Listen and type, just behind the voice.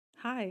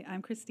Hi,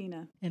 I'm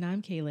Christina, And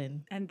I'm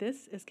Kaylin. and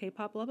this is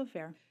K-Pop Love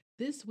Affair.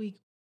 This week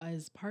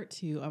is part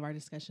 2 of our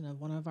discussion of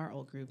one of our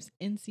old groups,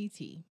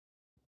 NCT.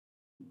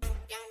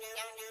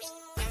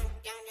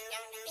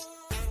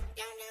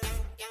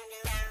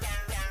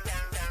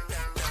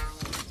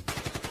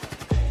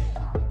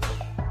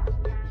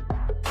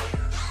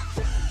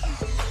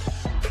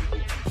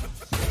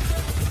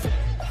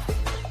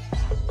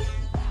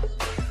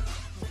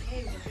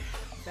 Okay,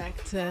 we're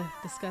back to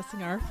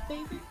discussing our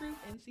favorite group,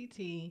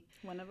 NCT.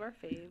 One of our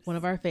faves. One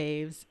of our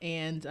faves.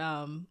 And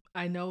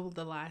I know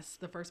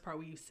the first part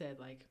we said,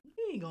 like,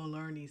 we ain't gonna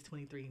learn these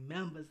 23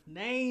 members'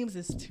 names.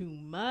 It's too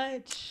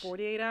much.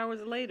 48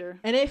 hours later.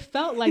 And it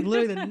felt like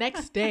literally the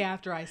next day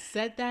after I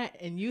said that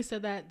and you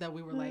said that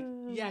we were like,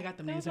 yeah, I got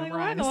the names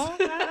memorized.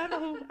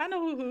 I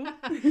know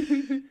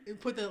who.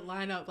 Put the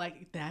line up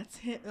like, that's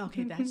him.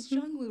 Okay, that's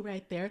Jungwoo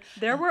right there.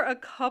 There were a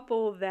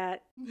couple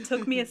that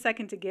took me a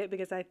second to get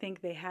because I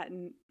think they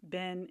hadn't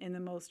been in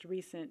the most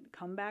recent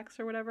comebacks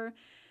or whatever.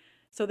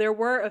 So there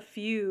were a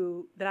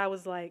few that I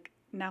was like,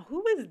 now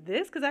who is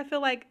this? Because I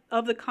feel like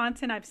of the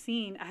content I've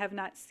seen, I have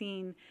not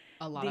seen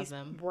a lot of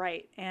them.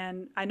 Right.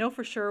 And I know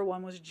for sure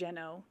one was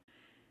Jeno.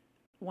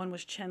 One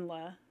was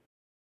Chenla.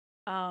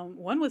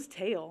 One was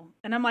Taeil.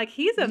 And I'm like,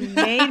 he's a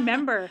main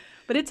member.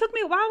 But it took me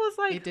a while. I was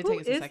like, who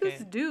is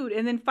this dude?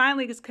 And then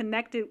finally just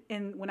connected.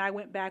 And when I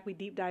went back, we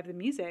deep dived the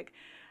music.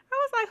 I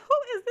was like,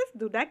 who is this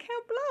dude? That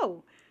can't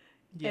blow.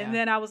 Yeah. And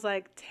then I was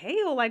like,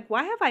 Taeil, like,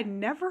 why have I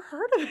never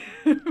heard of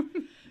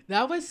him?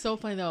 That was so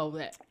funny, though.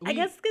 I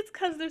guess it's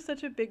because they're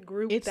such a big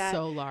group. It's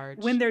so large.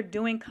 When they're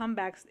doing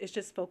comebacks, it's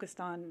just focused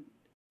on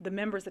the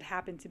members that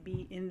happen to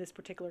be in this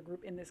particular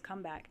group in this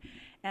comeback.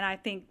 And I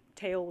think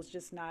Taeil was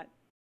just not,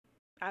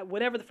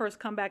 whatever the first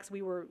comebacks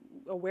we were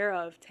aware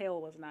of,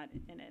 Taeil was not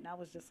in it. And I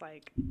was just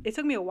like, it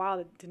took me a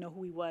while to know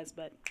who he was.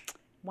 But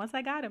once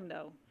I got him,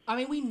 though. I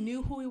mean, we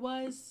knew who he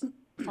was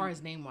as far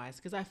as name-wise.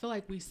 Because I feel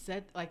like we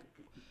said, like,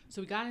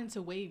 so we got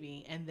into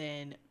Wavy, and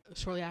then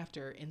shortly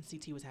after,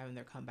 NCT was having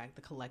their comeback, the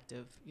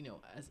collective,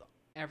 as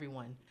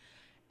everyone.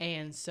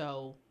 And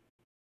so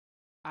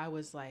I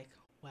was like,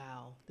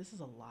 wow, this is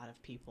a lot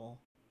of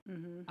people.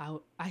 Mm-hmm.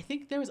 I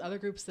think there was other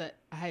groups that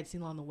I had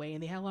seen along the way,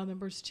 and they had a lot of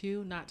members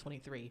too, not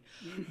 23.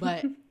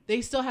 But they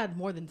still had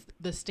more than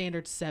the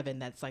standard 7.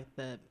 That's like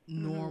the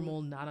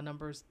normal Nana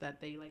numbers that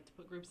they like to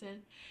put groups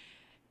in.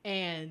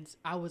 And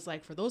I was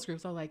like, for those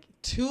groups, I was like,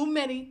 too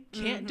many,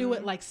 can't do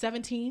it. Like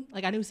 17,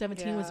 like I knew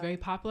 17 was very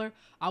popular.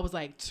 I was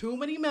like, too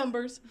many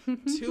members,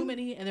 too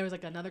many. And there was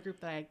like another group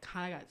that I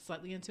kind of got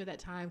slightly into at that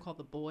time called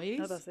The Boys.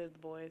 Oh, that's it, The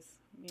Boys.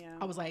 Yeah.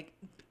 I was like,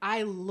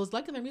 I was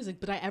liking their music,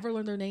 but I ever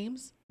learned their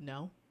names?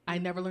 No, I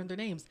never learned their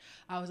names.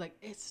 I was like,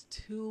 it's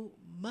too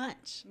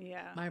much.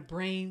 Yeah. My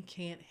brain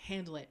can't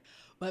handle it.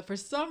 But for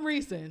some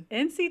reason,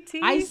 NCT.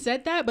 I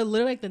said that, but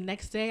literally like the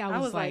next day, I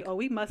was like, oh,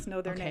 we must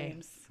know their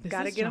names.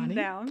 Gotta get them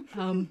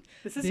down.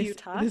 This is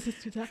Utah. This is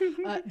Utah.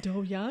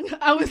 Do Young.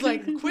 I was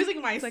like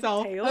quizzing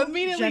myself like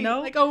immediately,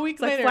 Jeno, like a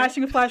week later. Like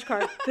flashing a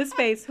flashcard. This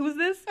face. Who is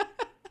this?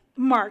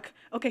 Mark.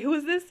 Okay, who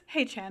is this?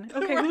 Hey, Chan.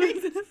 Okay, right? Who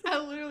is this? I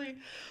literally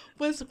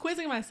was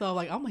quizzing myself,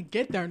 like, I'm gonna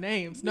get their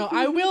names. No,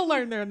 I will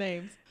learn their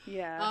names.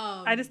 Yeah.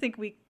 I just think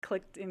we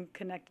clicked and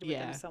connected with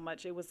them so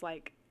much. It was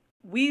like,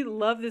 we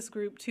love this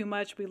group too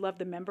much. We love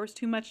the members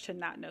too much to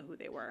not know who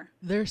they were.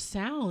 Their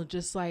sound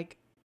just like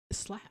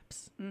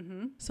slaps.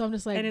 Mm-hmm. So I'm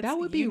just like, that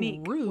would be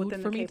rude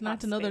for me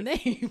not to know their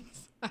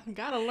names. I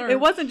gotta learn.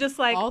 It wasn't just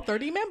like all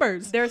 30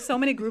 members. There are so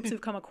many groups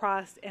we've come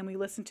across and we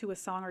listen to a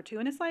song or two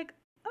and it's like,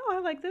 oh, I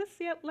like this.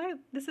 Yep, like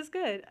this is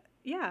good.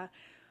 Yeah.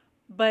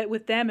 But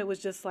with them, it was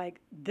just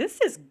like,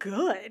 this is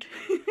good.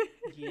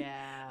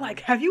 Yeah. Like,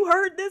 have you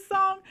heard this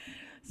song?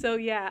 So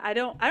yeah, I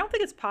don't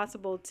think it's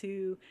possible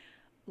to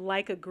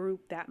like a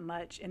group that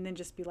much and then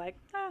just be like,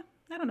 I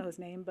don't know his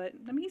name, but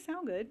I mean, he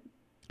sound good.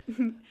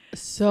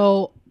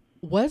 So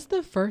was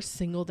the first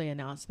single they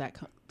announced that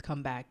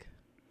comeback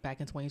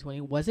back in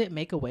 2020, was it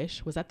Make a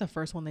Wish? Was that the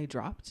first one they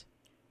dropped?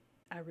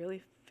 I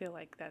really feel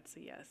like that's a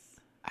yes.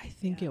 I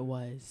think it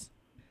was.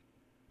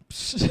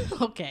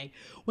 Okay.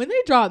 When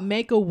they dropped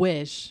Make a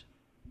Wish,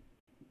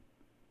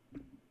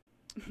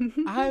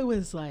 I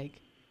was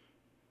like,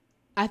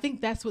 I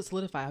think that's what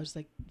solidified. I was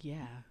like,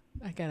 yeah,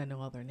 I gotta know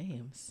all their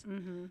names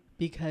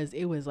because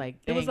it was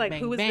like, bang, it was like,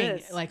 bang, who is bang.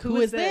 this? Like, who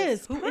is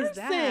this? Who is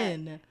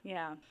that?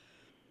 Yeah.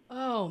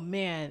 Oh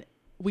man,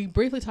 we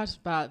briefly talked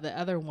about the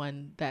other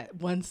one. That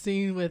one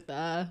scene with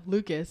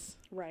Lucas,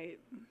 right?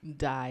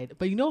 Died.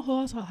 But you know who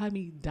else had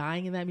me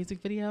dying in that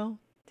music video?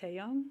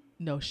 Taeyoung?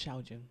 No,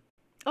 Xiaojun.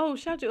 Oh,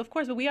 Xiaojun, of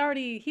course, but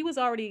he was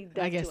already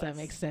dead. I guess that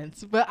makes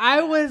sense. But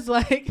I was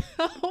like,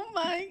 oh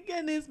my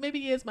goodness,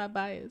 maybe he is my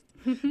bias.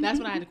 That's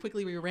when I had to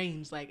quickly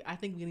rearrange. Like, I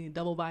think we need to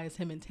double bias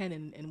him and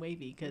 10 and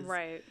Wavy. Because,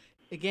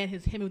 again,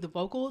 him with the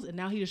vocals, and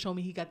now he just showed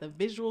me he got the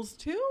visuals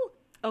too.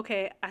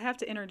 Okay, I have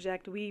to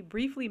interject. We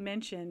briefly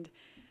mentioned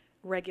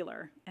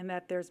Regular and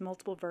that there's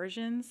multiple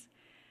versions.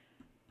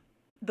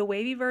 The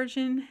wavy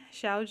version,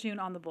 Xiao Jun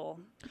on the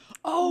bull.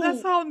 Oh,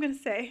 that's all I'm gonna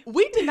say.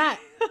 We did not.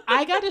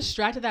 I got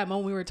distracted that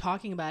moment we were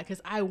talking about it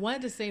because I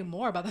wanted to say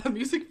more about that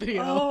music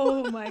video.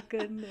 Oh my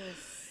goodness!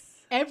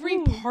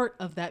 Every part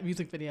of that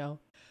music video,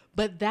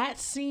 but that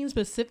scene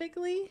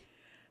specifically.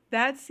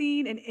 That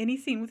scene and any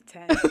scene with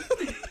 10.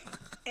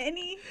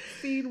 Any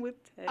scene with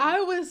 10.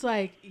 I was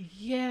like,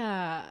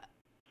 yeah,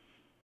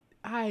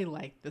 I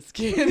like this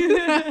kid.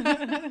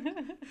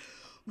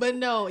 But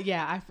no,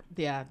 yeah,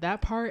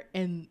 that part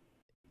and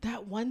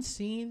that one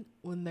scene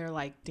when they're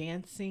like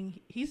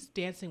dancing, he's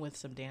dancing with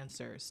some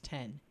dancers,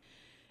 10.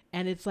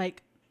 And it's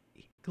like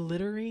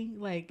glittering,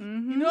 like, you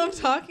know what I'm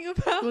talking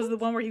about? It was the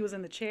one where he was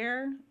in the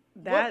chair.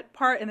 That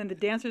part, and then the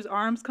dancer's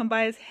arms come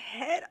by his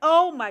head.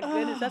 Oh my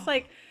goodness. That's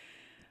like,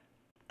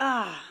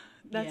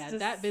 that's just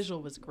that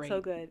visual was great.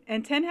 So good.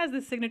 And 10 has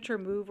this signature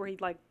move where he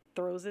like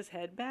throws his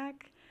head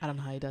back. I don't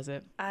know how he does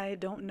it. I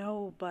don't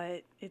know,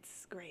 but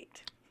it's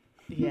great.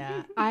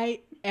 Yeah.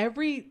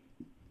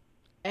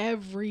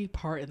 Every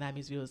part in that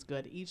music video was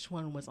good. Each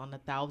one was on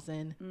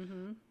 1,000.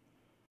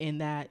 In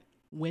that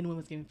Win-Win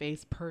was giving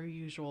face per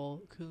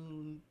usual.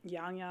 Kun,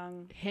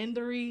 Yang,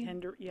 Henry,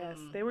 yes,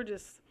 they were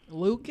just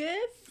Lucas.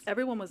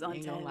 Everyone was on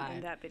 10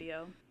 in that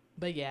video.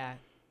 But yeah,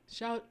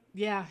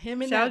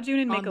 him and Xiao Jun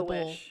and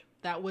Make-A-Wish.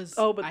 That was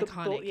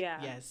iconic.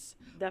 Yes,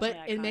 definitely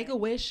but iconic. In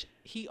Make-A-Wish,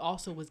 he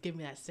also was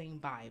giving that same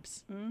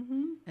vibes.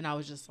 And I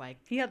was just like,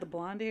 he had the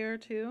blonde hair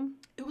too.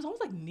 It was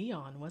almost like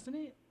neon, wasn't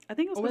it? I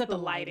think it was, or was that the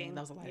lighting.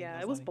 That was the lighting.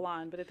 Yeah, it was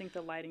blonde, but I think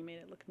the lighting made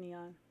it look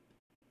neon.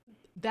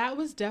 That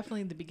was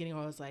definitely the beginning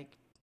where I was like,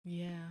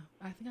 yeah,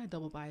 I think I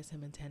double bias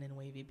him in 10 and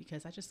Wavy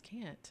because I just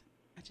can't.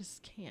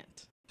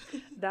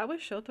 That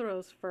was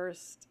Shotaro's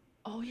first.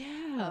 Oh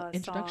yeah,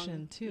 introduction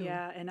song. too.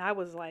 Yeah, and I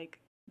was like,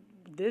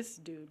 this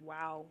dude,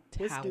 wow,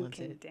 talented. This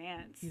dude can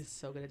dance. He's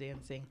so good at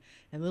dancing.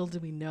 And little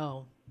did we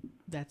know,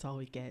 that's all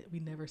we get. We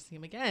never see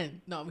him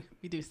again. No,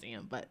 we do see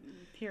him, but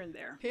here and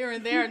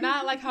there.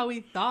 Not like how we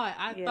thought.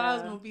 I thought it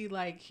was gonna be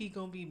like he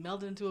gonna be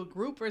melded into a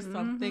group or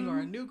something, or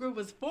a new group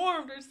was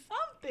formed or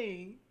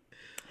something.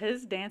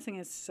 His dancing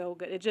is so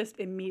good. It just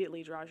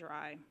immediately draws your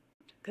eye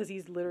because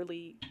he's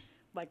literally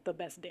like the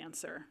best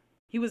dancer.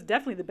 He was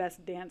definitely the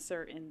best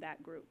dancer in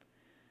that group.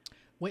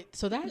 Wait,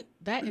 so that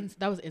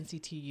was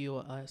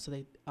NCTU. So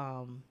they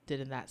did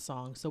in that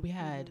song. So we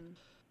had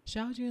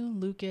Xiao Jun,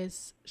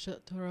 Lucas,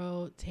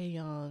 Shotaro,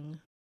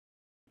 Taeyong.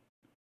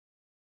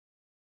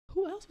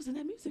 Who else was in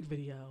that music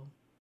video?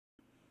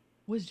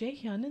 Was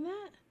Jaehyun in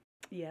that?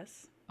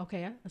 Yes.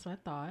 Okay, that's what I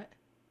thought.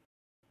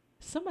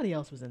 Somebody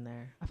else was in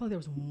there. I feel like there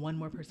was one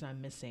more person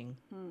I'm missing.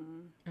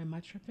 Am I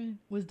tripping?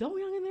 Was Do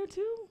Young in there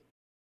too?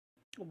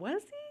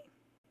 Was he?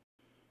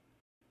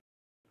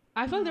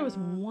 I feel like there was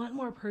one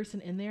more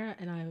person in there,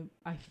 and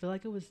I feel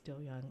like it was Do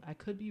Young. I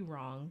could be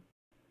wrong,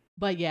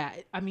 but yeah,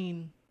 I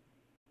mean,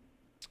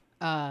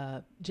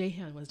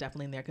 Jaehyun was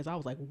definitely in there because I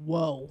was like,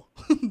 whoa,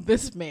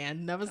 this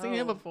man, never seen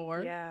him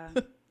before. Yeah,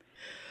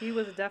 he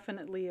was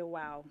definitely a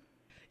wow.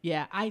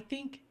 Yeah, I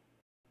think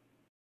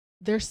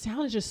their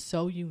sound is just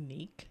so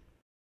unique.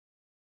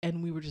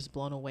 And we were just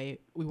blown away.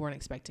 We weren't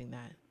expecting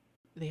that.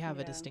 They have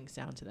a distinct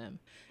sound to them.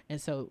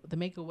 And so the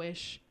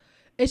Make-A-Wish,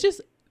 it's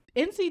just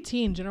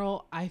NCT in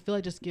general, I feel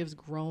like just gives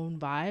grown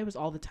vibes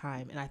all the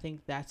time. And I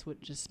think that's what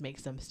just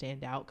makes them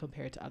stand out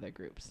compared to other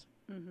groups.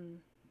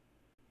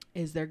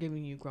 Is they're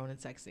giving you grown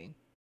and sexy.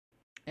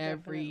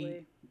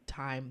 Every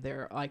time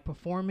they're like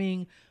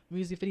performing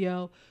music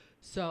video.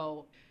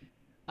 So,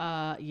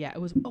 it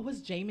was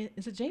Jamin.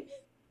 Is it Jamin?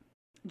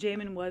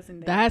 Jamin was in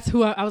there. That's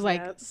who I was like,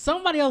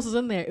 somebody else was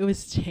in there. It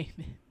was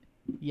Jamin.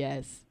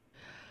 Yes.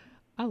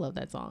 I love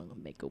that song,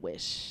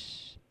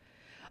 Make-A-Wish.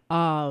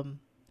 That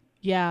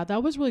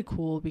was really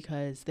cool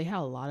because they had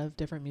a lot of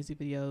different music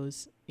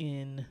videos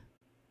in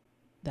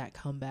that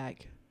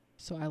comeback.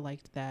 So I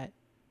liked that.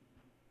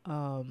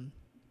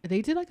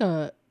 They did like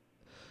a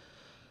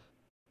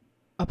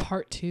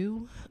part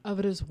 2 of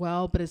it as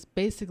well, but it's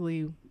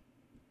basically,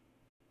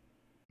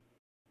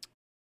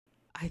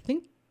 I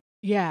think,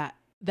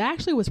 that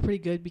actually was pretty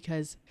good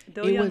because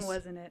Do Young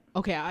was in it.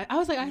 Okay, I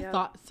was like, I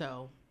thought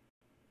so.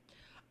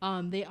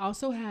 They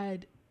also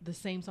had the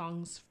same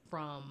songs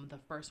from the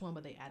first one,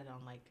 but they added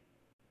on like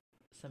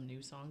some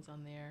new songs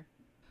on there,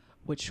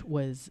 which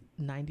was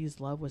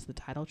 90s Love was the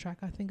title track,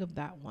 I think, of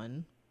that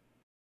one.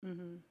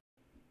 And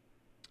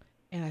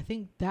I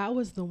think that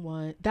was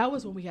when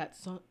we got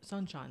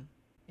Sunshine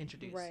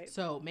introduced. Right.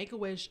 So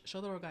Make-A-Wish,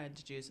 Shotaro got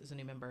introduced as a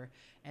new member,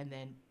 and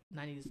then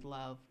 90s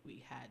Love,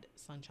 we had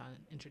Sunshine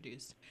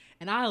introduced.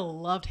 And I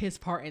loved his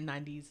part in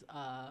 90s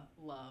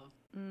Love.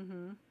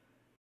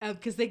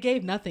 Because they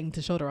gave nothing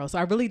to Shotaro. So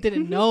I really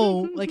didn't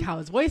know like how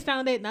his voice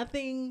sounded,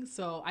 nothing.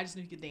 So I just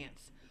knew he could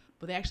dance.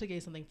 But they actually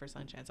gave something for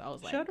Sunshine. So I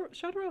was like...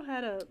 Shotaro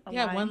had a line.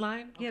 Yeah, one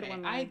line? Okay. He had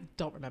one line. I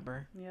don't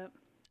remember. Yep.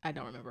 I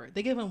don't remember.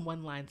 They gave him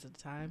one line at a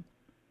time.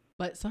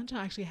 But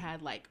Sunshine actually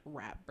had like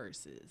rap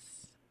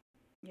verses.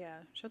 Yeah,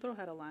 Shotaro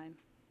had a line.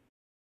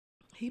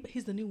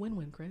 He's the new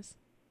Win-Win, Chris.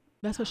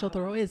 That's what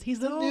Shotaro is. He's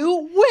the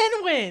new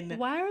doing?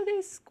 Why are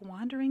they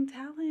squandering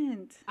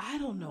talent? I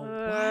don't know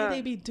why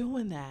they be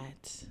doing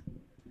that.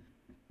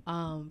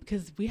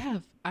 Because we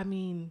have, I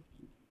mean,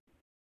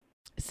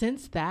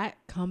 since that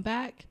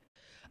comeback,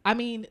 I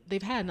mean,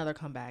 they've had another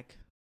comeback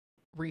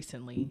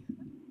recently.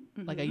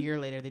 Like a year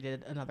later, they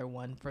did another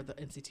one for the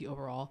NCT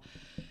overall.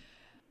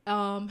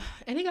 And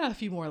he got a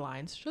few more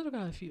lines.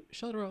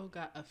 Shotaro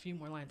got a few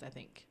more lines, I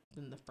think,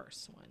 than the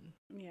first one.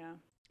 Yeah.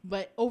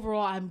 But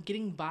overall, I'm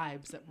getting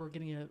vibes that we're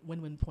getting a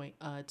win-win point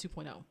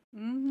 2.0.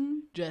 Mm-hmm.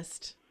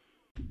 Just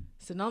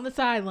sitting on the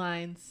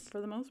sidelines. For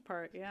the most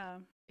part, yeah.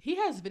 He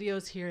has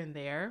videos here and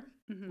there,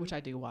 which I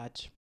do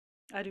watch.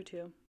 I do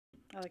too.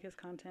 I like his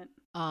content.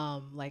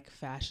 Like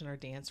fashion or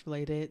dance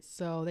related.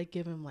 So they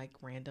give him like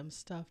random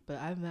stuff.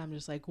 But I'm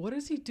just like, what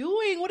is he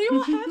doing? What do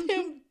you have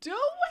him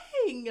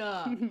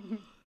doing?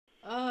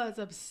 It's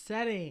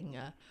upsetting.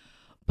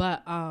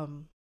 But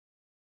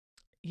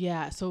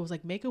yeah, so it was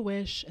like Make a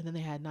Wish, and then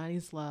they had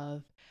 90s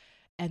Love,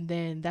 and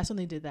then that's when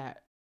they did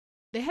that.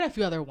 They had a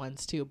few other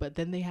ones too, but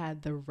then they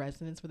had the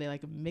Resonance where they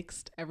like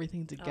mixed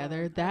everything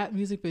together. That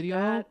music video,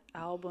 that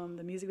album,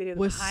 the music video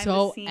was behind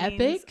so the scenes,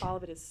 epic. All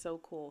of it is so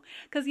cool.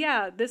 Because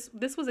yeah, this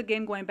was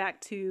again going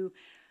back to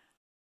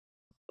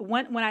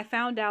when I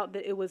found out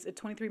that it was a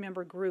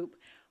 23-member group,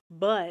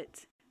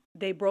 but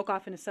they broke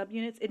off into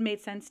subunits. It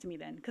made sense to me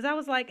then, because I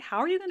was like, how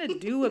are you going to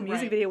do a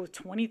music video with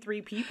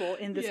 23 people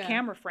in this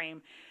camera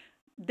frame?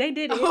 They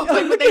did it.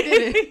 They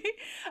did it.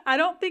 I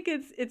don't think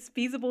it's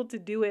feasible to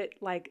do it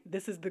like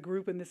this is the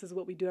group and this is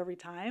what we do every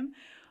time,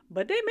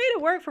 but they made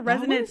it work for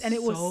Resonance, and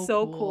it was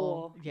so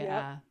cool.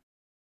 Yeah,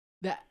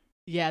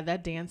 yep.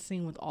 That dance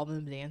scene with all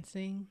them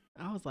dancing,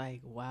 I was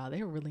like, wow,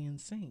 they were really in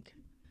sync.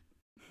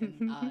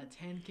 And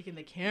 10 kicking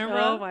the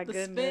camera. Oh my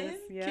goodness!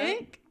 Spin,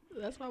 kick.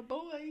 That's my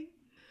boy.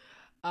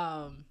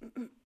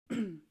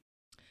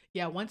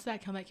 Yeah, once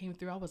that comeback came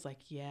through, I was like,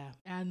 yeah,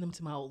 adding them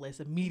to my old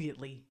list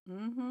immediately.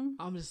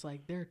 I'm just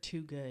like, they're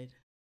too good.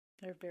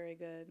 They're very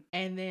good.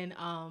 And then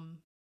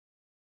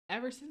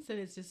ever since then,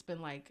 it's just been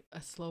like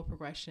a slow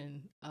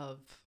progression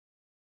of.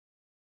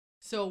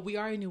 So we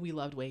already knew we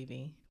loved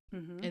Wavy.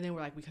 And then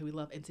we're like, we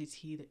love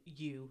NCT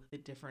the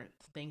different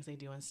things they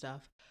do and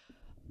stuff.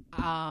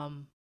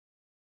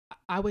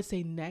 I would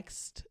say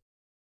next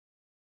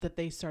that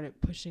they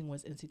started pushing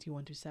was NCT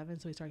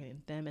 127. So we started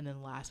getting them. And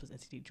then last was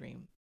NCT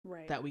Dream.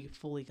 Right. That we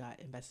fully got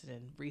invested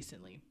in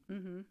recently.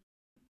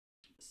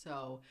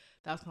 So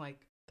that was kind of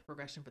like the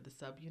progression for the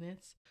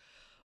subunits.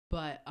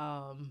 But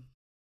I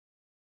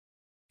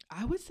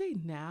would say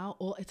now,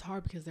 well, it's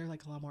hard because they're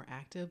like a lot more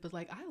active, but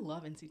like I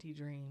love NCT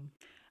Dream.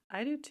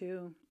 I do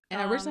too.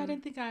 And originally I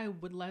didn't think I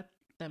would let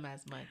them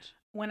as much.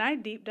 When I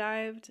deep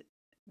dived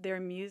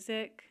their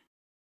music,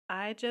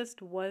 I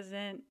just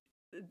wasn't,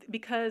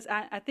 because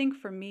I think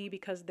for me,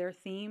 because their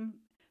theme,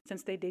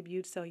 since they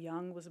debuted so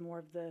young, was more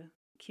of the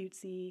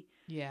cutesy,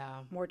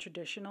 more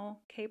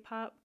traditional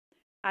K-pop.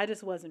 I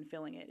just wasn't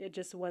feeling it. It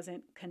just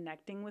wasn't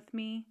connecting with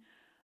me.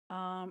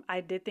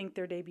 I did think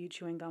their debut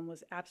Chewing Gum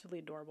was absolutely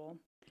adorable.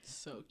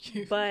 So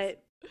cute.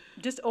 But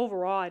just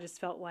overall, I just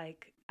felt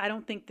like I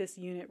don't think this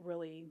unit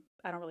really,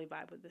 I don't really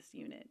vibe with this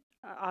unit.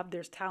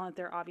 There's talent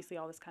there, obviously,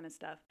 all this kind of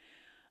stuff.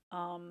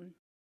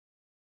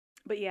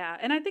 But yeah,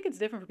 and I think it's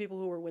different for people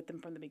who were with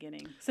them from the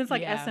beginning. Since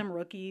like SM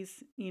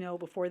rookies,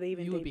 before they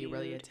even debuted. You would be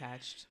really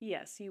attached.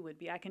 Yes, you would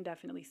be. I can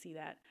definitely see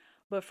that.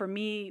 But for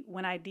me,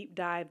 when I deep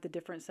dived the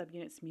different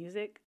subunits'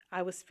 music,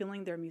 I was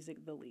feeling their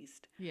music the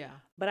least. Yeah.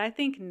 But I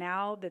think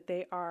now that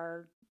they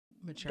are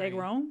maturing. They're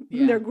grown.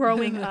 Yeah. They're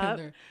growing up.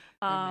 they're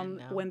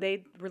when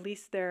they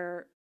released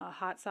their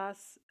Hot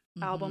Sauce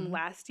album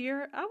last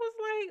year, I was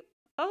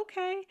like,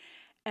 okay.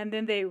 And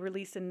then they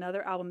released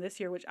another album this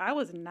year, which I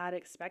was not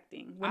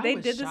expecting. When they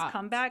did this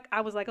comeback,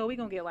 I was like, oh, we're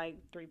going to get like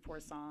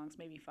 3-4 songs,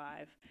 maybe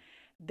 5.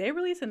 They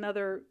released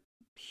another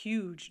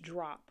huge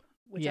drop,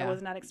 which I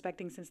was not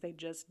expecting since they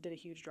just did a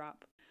huge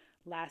drop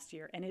last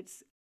year. And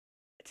it's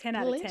 10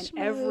 out of 10.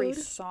 Every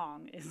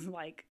song is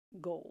like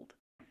gold.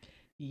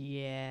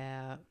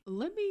 Yeah.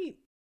 Let me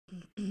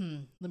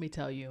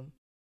tell you,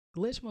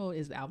 Glitch Mode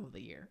is the album of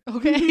the year.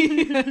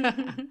 Okay.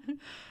 Can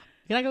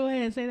I go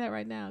ahead and say that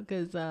right now?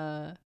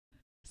 Because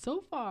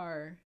so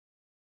far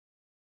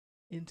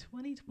in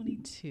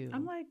 2022,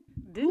 I'm like,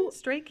 didn't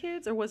Stray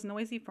Kids or was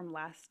Noisy from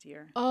last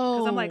year? Oh,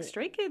 because I'm like,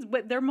 Stray Kids,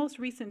 but their most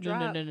recent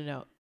drop.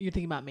 No. You're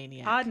thinking about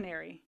Maniac.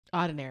 Ordinary.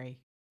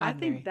 I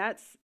think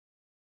that's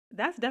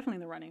definitely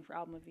in the running for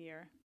album of the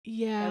year.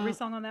 Yeah, every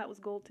song on that was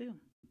gold too.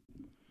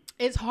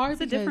 It's hard.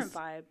 It's a different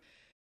vibe.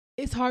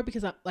 It's hard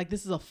because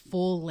this is a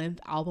full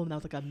length album. That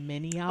was like a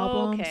mini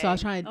album, so I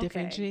was trying to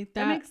differentiate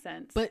that. That makes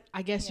sense. But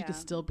I guess you could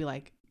still be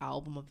like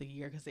album of the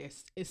year because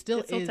it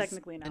still is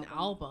technically an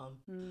album.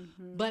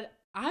 But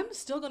I'm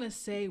still gonna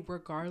say,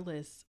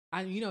 regardless,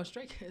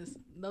 Stray Kids,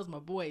 those are my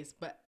boys,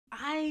 but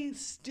I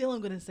still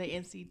am gonna say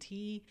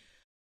NCT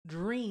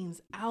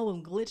Dream's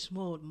album Glitch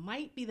Mode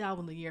might be the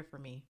album of the year for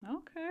me.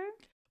 Okay.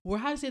 we're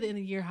how to say at the end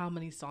of the year how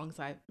many songs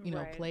I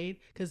played,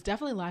 because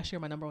definitely last year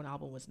my number one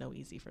album was No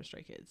Easy for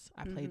Stray Kids.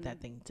 I played that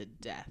thing to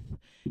death,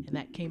 and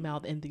that came out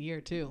at the end of the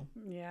year too.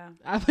 Yeah,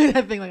 I played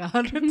that thing like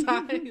 100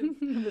 times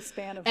in the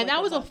span of, and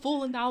that was a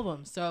full-length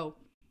album. So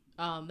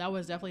that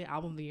was definitely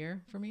album of the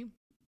year for me.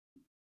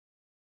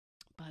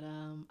 But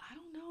I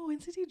don't know,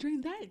 NCT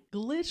Dream, that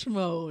Glitch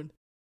Mode.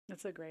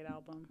 That's a great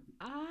album.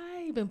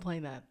 I've been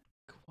playing that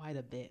quite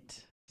a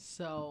bit,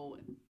 so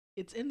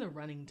it's in the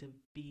running to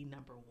be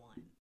number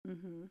one.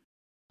 Mm-hmm.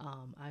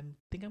 I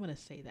think I'm gonna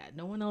say that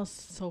no one else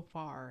so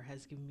far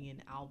has given me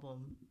an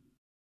album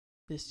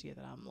this year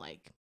that I'm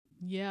like,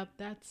 yeah,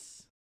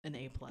 that's an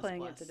A++.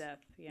 Playing it to death,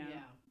 yeah.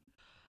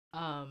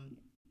 I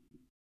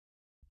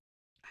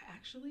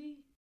actually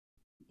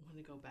want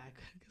to go back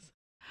because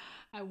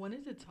I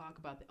wanted to talk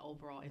about the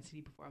overall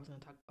NCT before I was going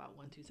to talk about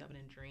 127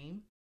 and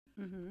Dream.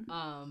 Mm-hmm.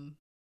 Oh,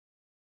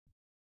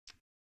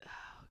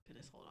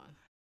 goodness, hold on,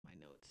 my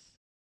notes.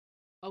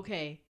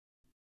 Okay,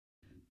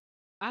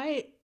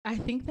 I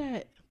think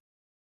that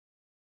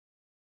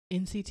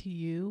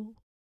NCTU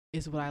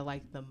is what I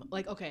like them.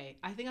 Like, okay,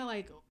 I think I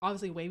like,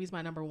 obviously Wavy's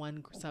my number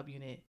one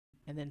subunit,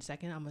 and then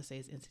second I'm gonna say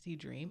is NCT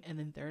Dream, and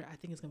then third I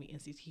think it's gonna be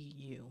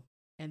NCTU,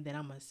 and then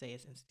I'm gonna say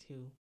it's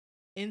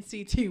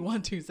NCT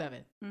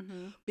 127,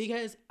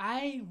 because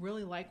I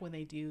really like when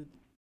they do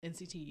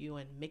NCTU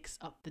and mix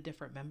up the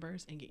different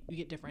members and you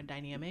get different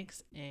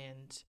dynamics,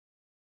 and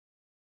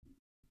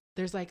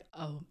there's like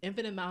an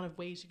infinite amount of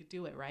ways you could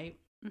do it, right?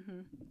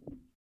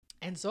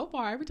 And so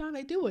far, every time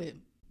they do it,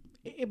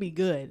 it'd be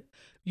good.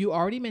 You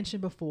already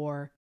mentioned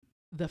before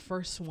the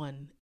first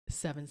one,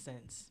 7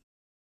 Cents.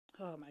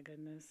 Oh my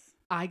goodness.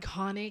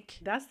 Iconic.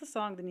 That's the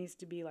song that needs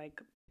to be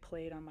like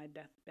played on my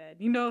deathbed.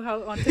 You know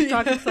how on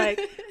TikTok it's like,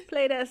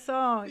 play that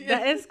song. Yeah.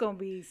 That is going to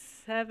be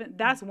 7.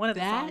 That's one of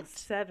the songs,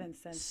 7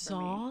 Cents.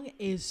 Song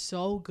is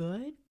so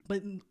good.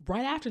 But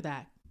right after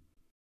that,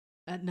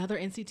 another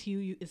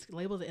NCTU, it's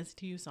labeled an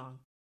NCTU song,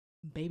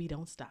 Baby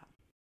Don't Stop.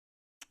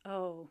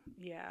 Oh,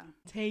 yeah.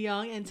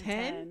 Taeyoung and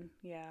 10.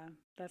 Yeah,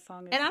 that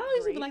song is and I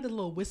don't great. even like the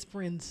little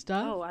whispering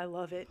stuff. Oh, I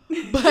love it.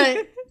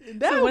 But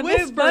that so when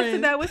they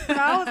busted that whispering,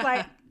 I was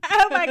like,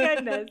 oh my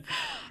goodness.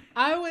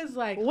 I was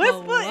like,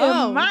 whisper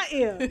in my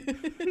ear.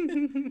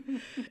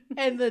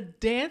 And the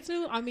dance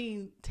move, I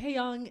mean,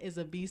 Taeyoung is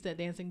a beast at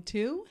dancing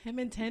too. Him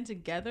and 10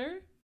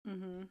 together.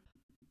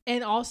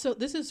 And also,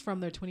 this is from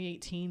their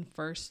 2018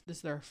 first. This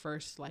is their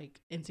first like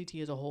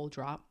NCT as a whole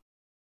drop.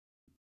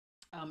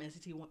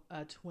 NCT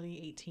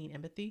 2018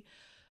 Empathy.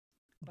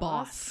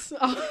 Boss.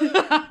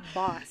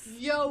 Boss.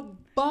 Yo,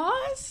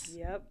 Boss.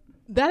 Yep.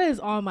 That is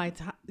on my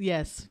top.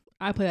 Yes,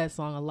 I play that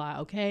song a lot.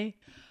 Okay.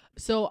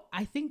 So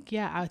I think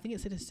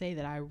it's safe to say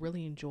that I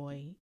really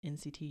enjoy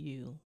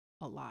NCTU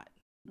a lot.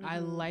 I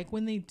like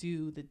when they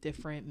do the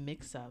different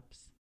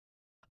mix-ups.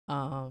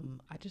 I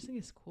just think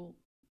it's cool.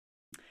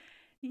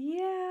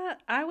 Yeah,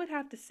 I would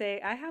have to say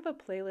I have a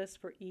playlist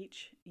for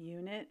each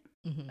unit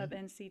of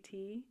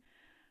NCT.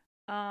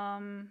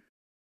 And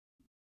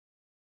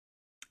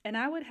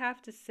I would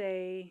have to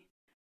say,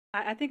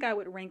 I think I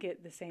would rank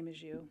it the same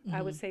as you.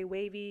 I would say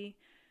Wavy,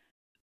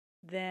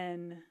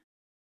 then...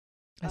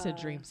 I said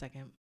Dream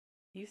second.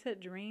 You said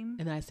Dream?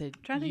 And then I said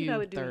I'm trying to think if I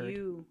would third.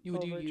 do You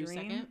would do over you Dream.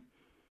 second?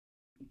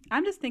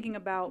 I'm just thinking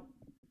about,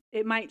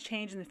 it might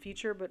change in the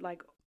future, but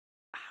like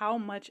how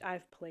much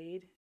I've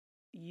played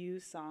you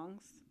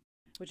songs,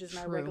 which is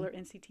my regular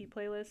NCT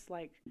playlist.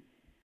 Like,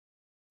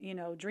 you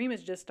know, Dream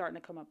is just starting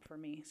to come up for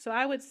me. So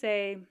I would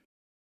say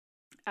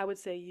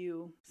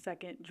you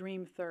second,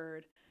 Dream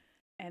third,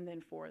 and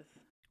then fourth,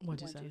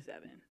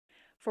 127.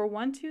 For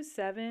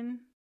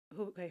 127,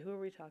 who are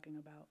we talking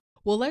about?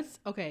 Well,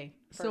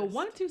 so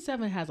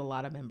 127 has a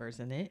lot of members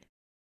in it.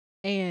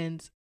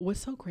 And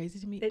what's so crazy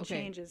to me, it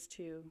changes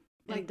too.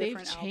 Like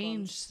they've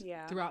changed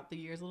throughout the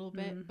years a little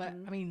bit. But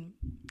I mean,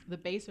 the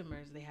base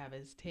members they have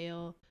is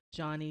Taeil,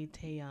 Johnny,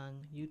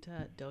 Taeyoung,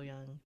 Yuta,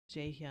 Doyoung,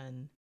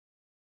 Jaehyun.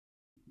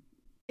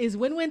 Is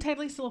Win-Win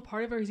technically still a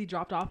part of it, or is he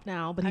dropped off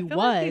now? But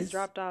he's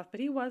dropped off,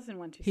 but he was in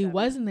 127. He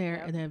was in there,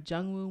 and they have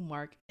Jungwoo,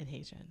 Mark, and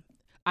Haejun.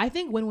 I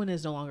think Win-Win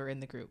is no longer in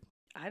the group.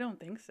 I don't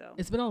think so.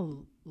 It's been a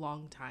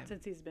long time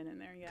since he's been in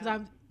there. Yeah,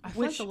 because I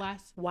feel like the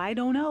last. Why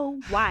don't know?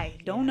 Why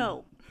don't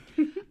know?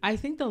 I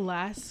think the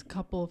last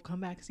couple of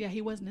comebacks,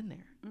 he wasn't in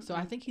there. So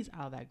I think he's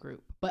out of that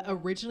group. But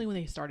originally, when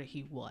they started,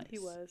 he was. He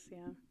was,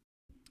 yeah.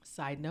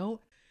 Side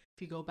note: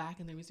 if you go back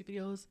in their music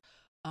videos,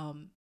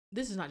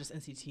 this is not just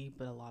NCT,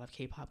 but a lot of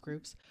K-pop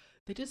groups.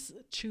 They just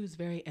choose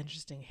very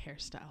interesting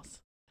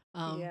hairstyles.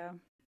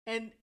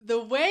 And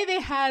the way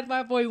they had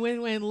my boy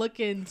Win-Win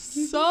looking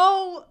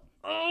so,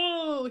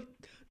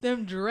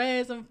 them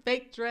dreads, them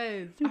fake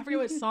dreads. I forget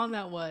what song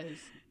that was.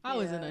 I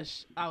was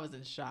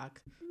in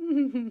shock.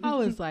 I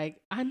was like,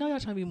 I know y'all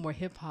trying to be more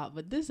hip hop,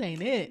 but this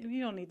ain't it.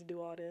 You don't need to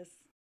do all this.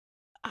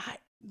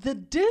 The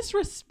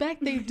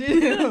disrespect they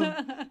did.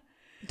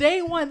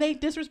 Day one, they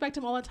disrespect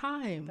him all the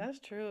time. That's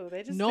true.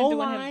 They just been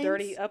doing him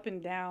dirty up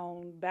and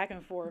down, back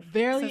and forth.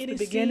 Barely since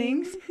the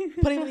beginning.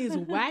 Putting on these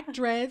whack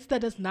dreads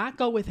that does not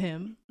go with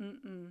him.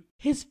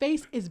 his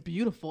face is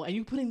beautiful, and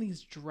you putting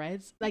these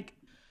dreads, like,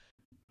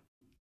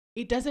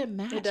 it doesn't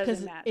match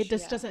because it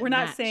just doesn't. We're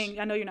not match. saying.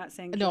 I know you're not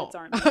saying dreads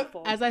aren't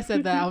beautiful. As I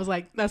said that, I was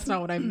like, that's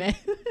not what I meant.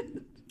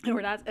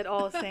 We're not at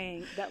all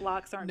saying that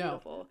locks aren't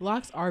beautiful.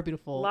 Locks are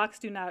beautiful. Locks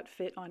do not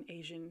fit on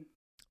Asian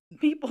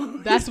people.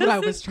 That's what I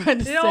was trying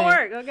to say. It don't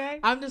work,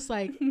 okay? I'm just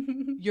like,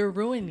 you're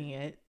ruining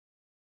it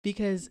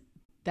because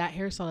that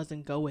hairstyle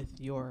doesn't go with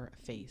your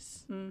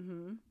face.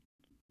 Mm-hmm.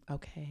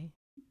 Okay.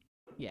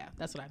 Yeah,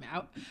 that's what I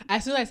meant.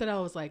 As soon as I said that, I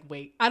was like,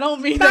 wait, I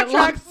don't mean that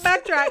locks.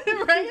 Backtrack.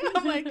 Right?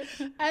 I'm like,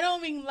 I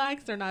don't mean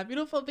locks are not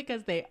beautiful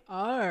because they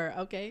are,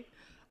 okay?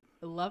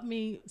 Love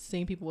me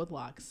seeing people with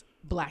locks.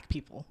 Black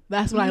people.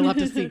 That's what I love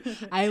to see.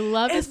 I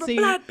love to see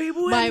black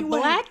people my anyway.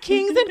 Black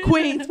kings and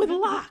queens with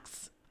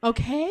locks.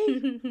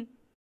 Okay?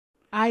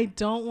 I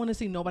don't want to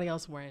see nobody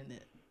else wearing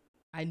it.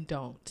 I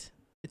don't.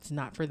 It's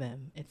not for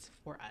them. It's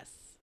for us.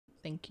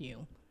 Thank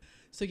you.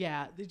 So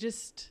yeah, they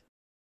just...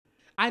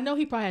 I know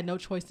he probably had no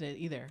choice in it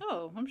either.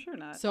 Oh, I'm sure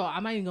not. So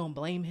I'm not even gonna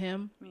blame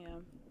him. Yeah.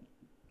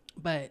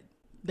 But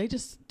they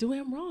just do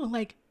him wrong.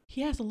 Like,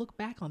 he has to look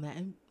back on that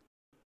and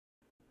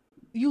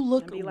you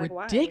look like,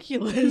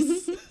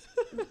 ridiculous.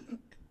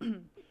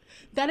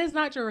 That is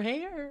not your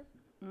hair.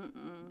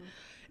 Mm-mm.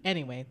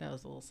 Anyway, that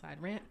was a little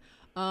side rant.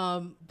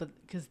 But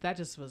because that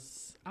just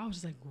was, I was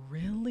just like,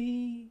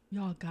 really?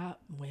 Y'all got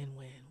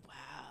win-win.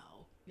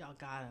 Wow. Y'all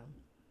got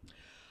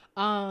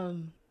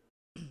him.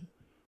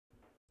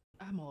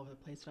 I'm all over the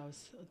place. But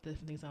the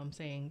things I'm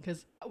saying,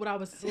 because what I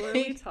was saying. What are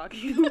we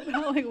talking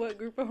about? Like, what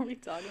group are we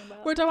talking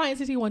about? We're talking about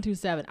NCT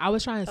 127. I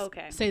was trying to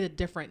say the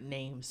different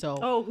names.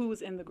 So who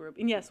was in the group?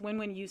 And yes,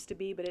 Win used to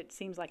be, but it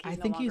seems like he's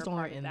no longer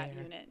part of that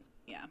unit.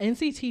 Yeah.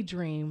 NCT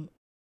Dream,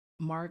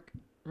 Mark,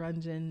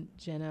 Ranjan,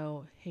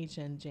 Jeno,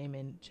 Haechan,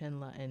 Jaemin,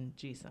 Chenla, and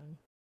Jisung.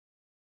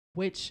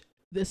 Which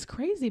is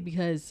crazy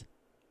because,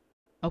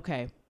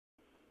 okay,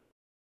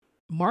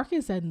 Mark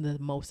is in the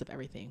most of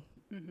everything,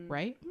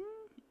 right? Mm-hmm.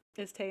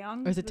 Is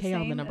Taeyong? Or is it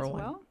Taeyong the number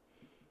one? Well?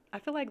 I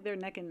feel like they're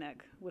neck and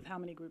neck with how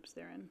many groups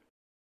they're in.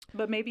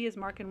 But maybe is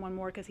Mark in one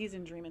more because he's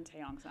in Dream and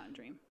Taeyong's not in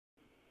Dream.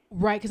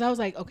 Right, because I was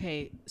like,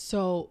 okay,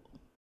 so,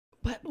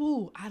 but,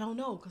 I don't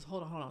know. Because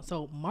hold on.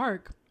 So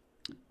Mark,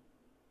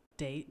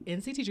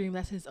 NCT Dream,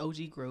 that's his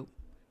OG group.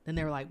 Then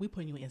they were like, we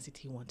putting you in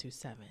NCT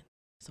 127.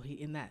 So he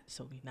in that.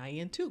 So now he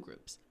in two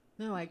groups.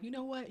 Then they're like, you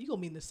know what? You going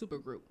to be in the super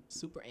group,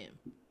 Super M.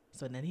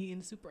 So then he in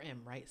the Super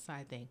M, right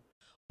side thing.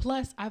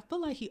 Plus, I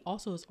feel like he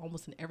also is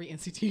almost in every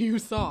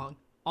NCTU song.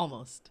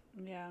 Almost.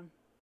 Yeah.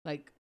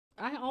 Like,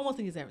 I almost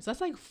think he's there. So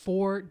that's like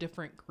 4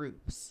 different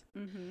groups.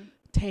 Mm-hmm.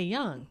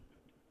 Taeyong.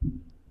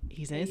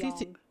 He's in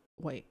NCT.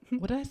 Wait,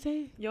 what did I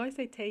say? You always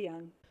say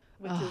Taeyong,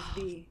 which is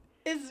the.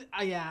 It's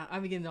yeah,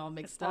 I'm getting it all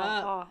mixed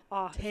up.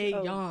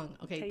 Taeyong.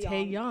 Okay,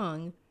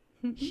 Taeyong.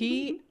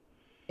 He,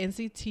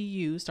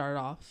 NCTU started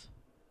off.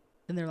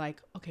 And they're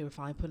like, okay, we're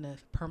finally putting a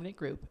permanent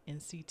group,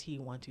 NCT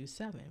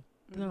 127.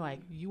 And they're like,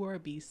 you are a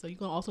beast, so you're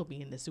going to also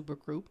be in the super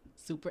group,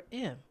 Super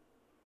M.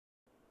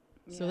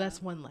 Yeah. So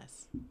that's one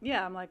less.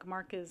 Yeah, I'm like,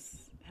 Mark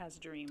has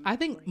Dream. I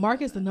think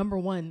Mark is the number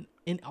one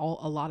in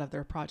a lot of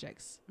their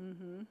projects.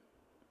 Mm-hmm.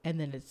 And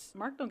then it's...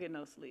 Mark don't get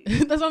no sleep.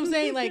 That's what I'm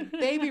saying. Like,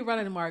 they be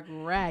running Mark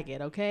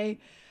ragged, okay?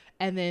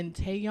 And then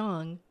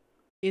Taeyong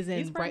is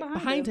in right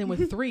behind him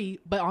with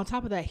 3. But on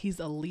top of that, he's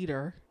a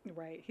leader.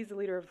 Right. He's the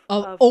leader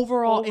of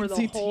overall over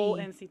NCT. The whole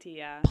NCT,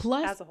 yeah.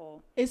 Plus, as a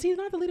whole. Is he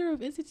not the leader of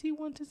NCT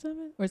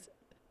 127? Or is...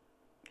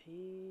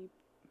 He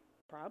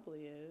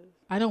probably is.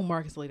 I know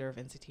Mark is the leader of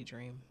NCT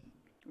Dream.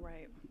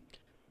 Right.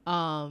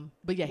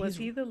 But yeah, was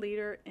he the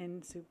leader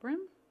in Super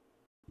M?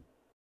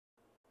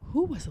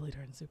 Who was the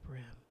leader in Super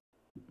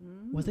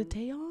M? Was it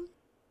Taeyong?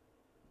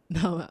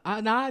 No,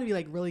 now I'd be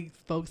like really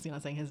focusing on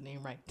saying his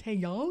name right.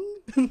 Taeyong?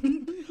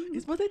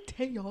 Was it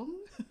Taeyong?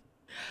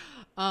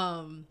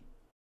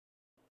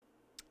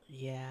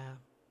 Yeah.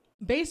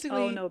 Basically.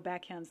 Oh no,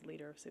 Baekhyun's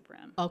leader of Super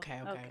M.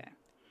 Okay.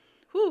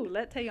 Whew,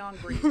 let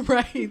Taeyong breathe.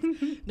 Right.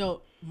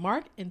 No,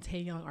 Mark and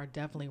Taeyong are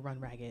definitely run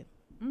ragged.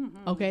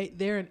 Mm-hmm. Okay,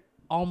 they're in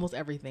almost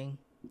everything.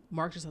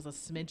 Mark just has a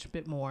smidge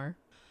bit more.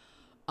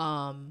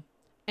 And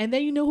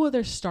then you know who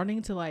they're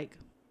starting to like.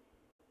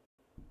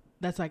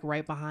 That's like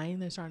right behind.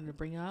 They're starting to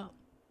bring up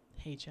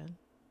Haechan.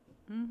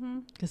 Mm-hmm.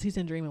 Because he's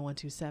in Dream in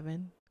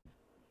 127,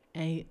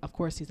 and of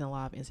course he's in a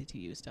lot of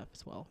NCTU stuff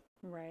as well.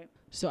 Right.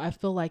 So I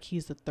feel like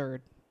he's the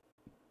third.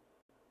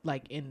 I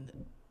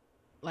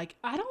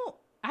don't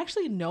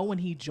actually know when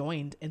he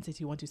joined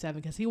NCT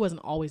 127 because he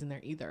wasn't always in there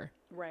either.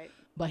 Right.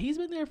 But he's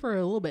been there for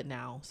a little bit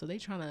now, so they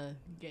trying to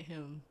get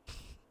him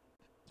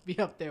to be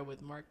up there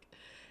with Mark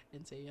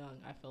and Taeyong.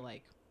 I feel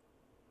like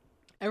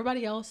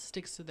everybody else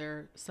sticks to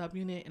their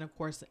subunit, and of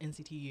course the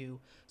NCTU.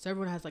 So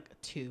everyone has like a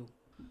 2.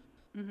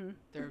 Mm-hmm.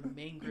 Their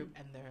main group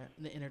and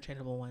the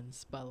interchangeable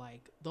ones. But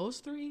like those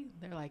 3,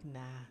 they're like, nah,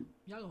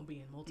 y'all gonna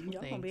be in multiple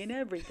things. Y'all gonna be in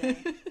everything.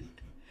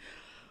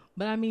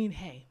 But I mean,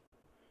 hey,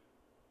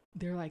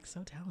 they're like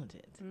so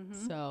talented.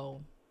 Mm-hmm.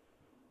 So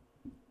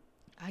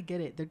I get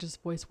it. Their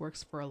just voice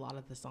works for a lot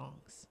of the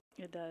songs.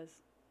 It does.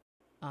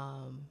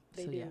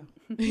 They do. Yeah.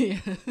 Yeah.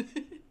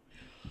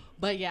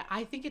 But yeah,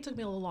 I think it took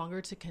me a little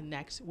longer to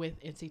connect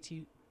with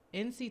NCT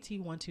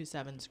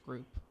 127's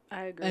group.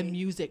 I agree. And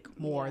music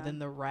more than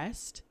the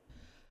rest.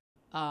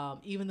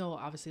 Even though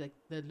obviously like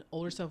the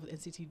older stuff with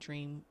NCT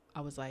Dream,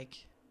 I was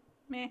like,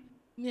 meh.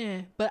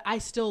 Yeah, but I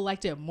still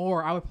liked it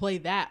more. I would play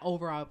that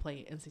over I would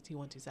play NCT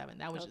 127.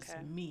 That was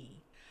just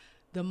me.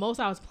 The most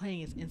I was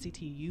playing is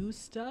NCT U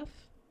stuff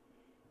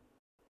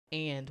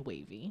and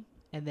Wavy.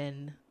 And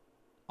then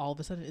all of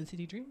a sudden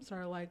NCT Dream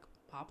started like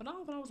popping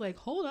off. And I was like,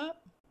 hold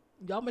up.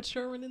 Y'all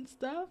maturing and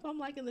stuff. I'm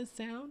liking this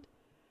sound.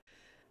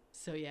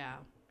 So yeah.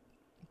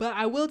 But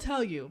I will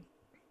tell you,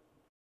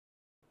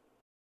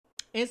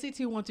 NCT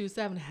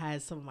 127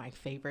 has some of my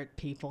favorite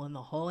people in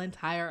the whole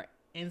entire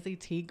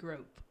NCT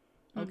group.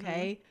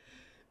 Okay?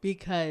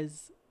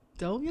 Because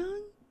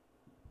Do-young,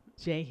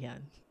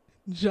 Jaehyun,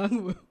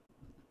 Jungwoo,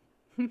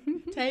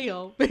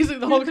 Taeyo, basically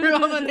the whole crew.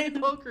 I'm gonna name the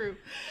whole crew.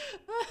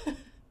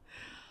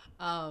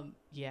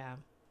 Yeah,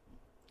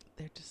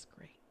 they're just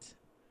great.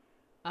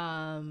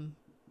 I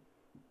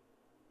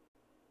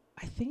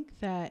think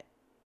that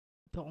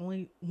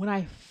when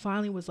I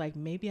finally was like,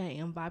 maybe I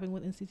am vibing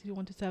with NCT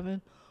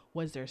 127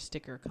 was their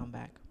sticker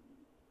comeback.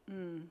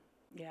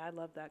 Yeah, I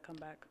love that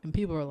comeback. And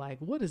people were like,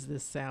 what is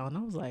this sound? I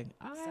was like,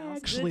 I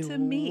actually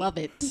love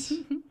it.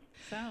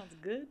 Sounds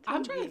good to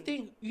I'm trying to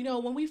think,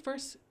 when we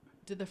first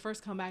did the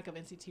first comeback of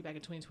NCT back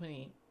in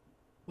 2020,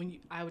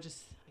 I would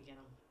just, again,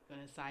 I'm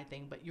going to side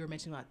thing, but you were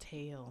mentioning about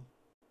Taeyo.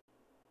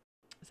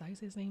 Is that how you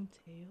say his name?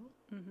 Taeyo?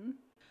 Mm-hmm.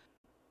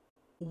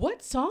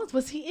 What songs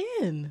was he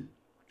in?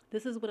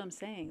 This is what I'm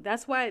saying.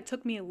 That's why it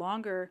took me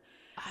longer.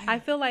 I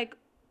feel like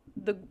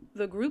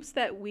the groups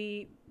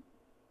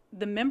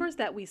the members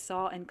that we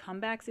saw in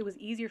comebacks, it was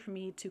easier for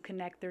me to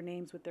connect their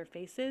names with their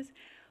faces.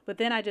 But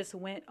then I just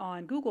went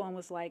on Google and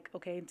was like,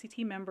 okay,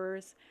 NCT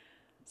members.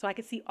 So I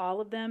could see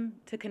all of them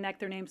to connect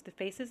their names to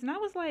faces. And I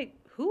was like,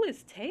 who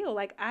is Taeyo?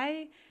 Like,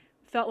 I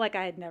felt like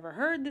I had never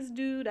heard this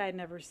dude. I had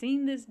never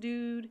seen this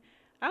dude.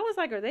 I was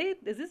like,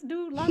 is this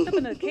dude locked up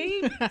in a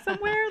cave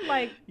somewhere?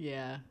 Like,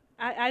 yeah.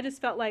 I just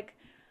felt like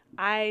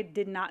I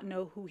did not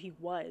know who he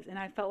was. And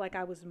I felt like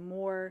I was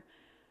more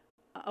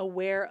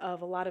aware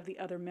of a lot of the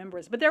other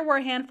members, but there were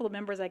a handful of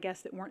members, I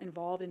guess, that weren't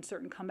involved in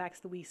certain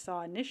comebacks that we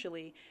saw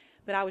initially.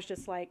 But I was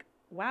just like,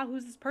 wow,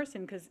 who's this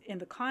person? Because in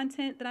the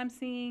content that I'm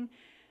seeing,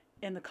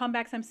 in the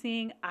comebacks I'm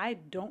seeing, I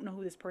don't know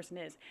who this person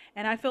is.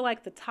 And I feel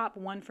like the top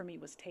one for me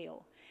was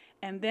Taeyo.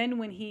 And then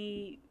when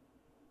he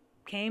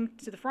came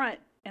to the front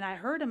and I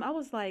heard him, I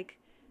was like,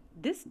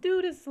 this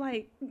dude is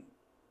like,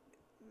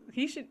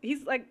 he's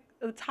like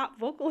the top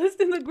vocalist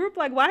in the group.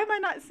 Like, why am I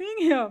not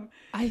seeing him?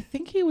 I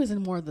think he was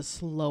in more of the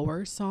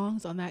slower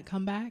songs on that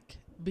comeback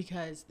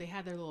because they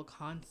had their little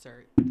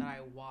concert that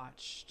I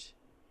watched,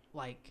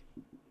 like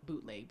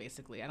bootleg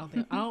basically. I don't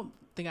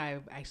think I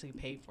actually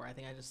paid for it. I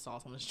think I just saw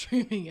someone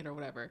streaming it or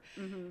whatever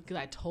because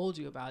I told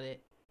you about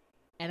it.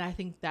 And I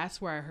think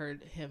that's where I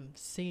heard him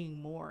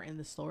sing more in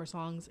the slower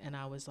songs. And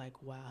I was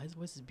like, wow, his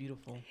voice is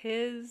beautiful.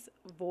 His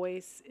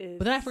voice is.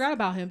 But then I forgot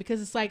about him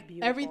because it's like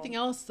beautiful. Everything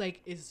else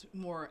like is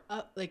more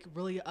like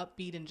really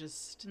upbeat and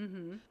just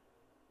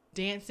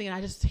dancing.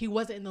 And he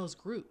wasn't in those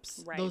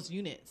groups, those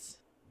units.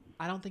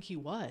 I don't think he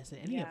was in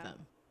any of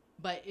them.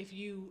 But if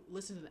you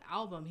listen to the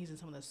album, he's in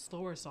some of the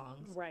slower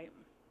songs. Right.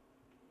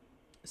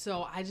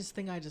 So I just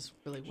think really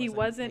wasn't. He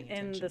wasn't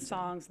in the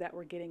songs that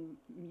were getting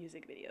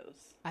music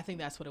videos. I think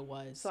that's what it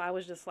was. So I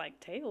was just like,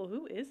 Taeyo,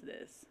 who is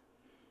this?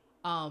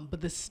 But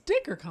the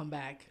sticker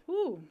comeback.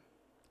 Ooh.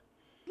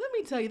 Let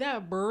me tell you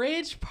that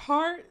bridge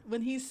part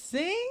when he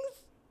sings.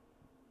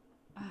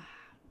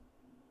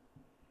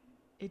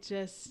 It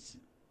just,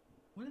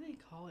 what do they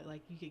call it?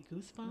 Like you get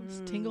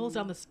goosebumps, tingles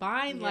down the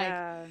spine.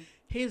 Yeah. Like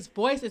his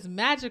voice is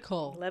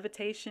magical.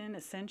 Levitation,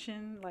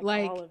 ascension,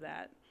 like all of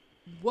that.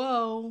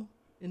 Whoa.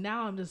 And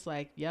now I'm just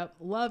like, yep,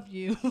 love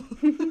you.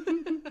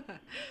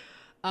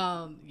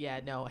 Yeah,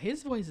 no,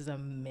 his voice is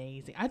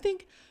amazing. I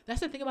think that's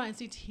the thing about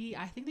NCT.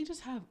 I think they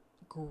just have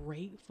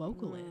great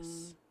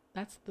vocalists.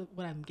 That's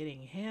what I'm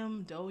getting.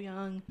 Him,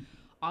 Do-young,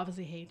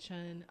 obviously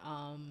Hae-chun.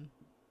 I'm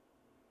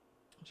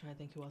trying to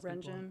think who else.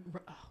 Renjun.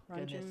 Oh,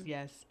 goodness,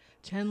 yes.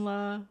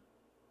 Chenla.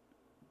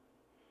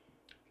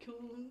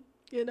 Cool.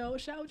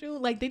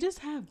 Xiaojun. Like, they just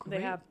have great.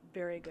 They have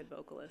very good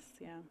vocalists,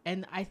 yeah.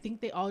 And I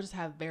think they all just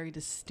have very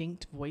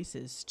distinct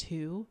voices,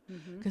 too.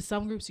 Because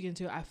some groups you get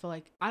into, I feel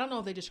like, I don't know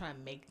if they just try to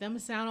make them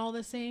sound all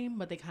the same,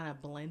 but they kind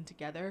of blend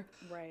together.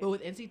 Right. But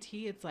with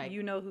NCT, it's like.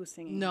 You know who's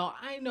singing. No,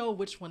 I know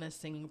which one is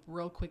singing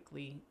real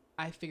quickly.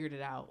 I figured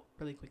it out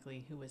really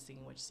quickly who was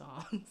singing which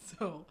song.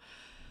 So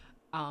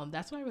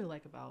that's what I really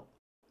like about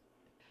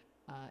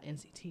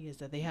NCT is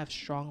that they have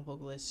strong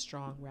vocalists,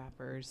 strong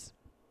rappers.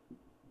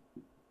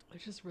 They're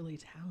just really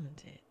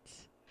talented.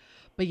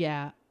 But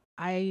yeah,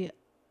 I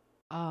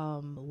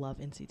love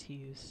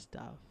NCTU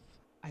stuff.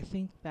 I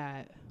think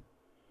that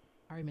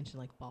I already mentioned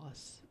like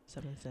Boss,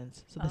 7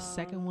 Cents. So the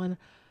second one,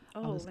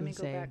 let me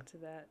go back to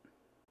that.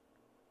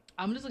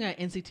 I'm just looking at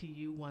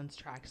NCTU ones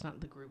tracks,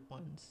 not the group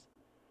ones.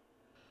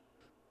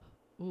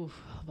 Oof,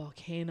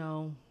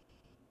 Volcano.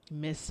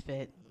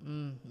 Misfit.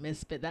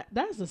 Misfit.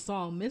 That's the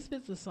song.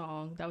 Misfit's the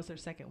song. That was their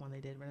second one they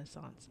did,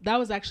 Renaissance. That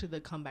was actually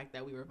the comeback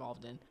that we were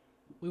involved in.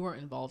 We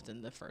weren't involved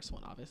in the first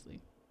one,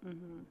 obviously.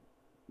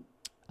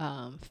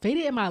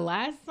 Faded in My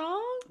Last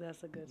Song.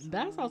 That's a good song.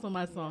 That's also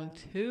my song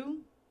too.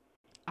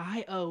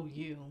 I Owe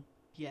You.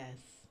 Yes.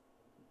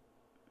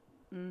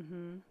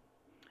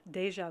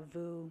 Deja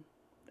Vu.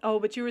 Oh,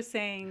 but you were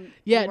saying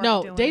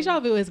Deja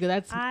Vu is good.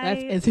 That's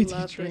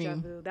NCT Dream. Deja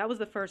Vu. That was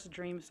the first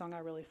Dream song I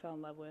really fell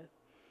in love with.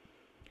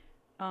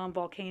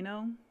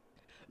 Volcano.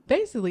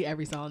 Basically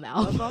every song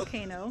now.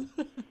 Volcano.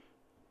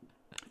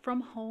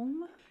 From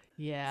Home.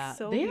 Yeah.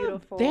 So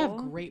beautiful. They have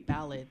great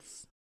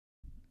ballads.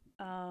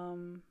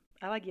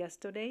 I like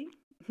Yesterday.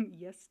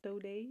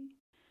 Yesterday.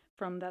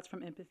 That's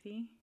from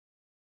Empathy.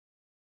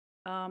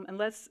 Are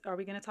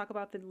we going to talk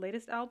about the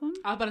latest album?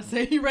 I was about to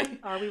say, you ready?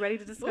 Are we ready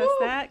to discuss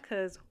that?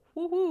 Because,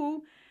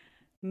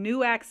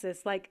 New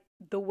Access, like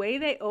the way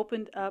they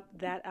opened up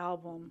that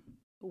album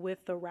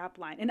with the rap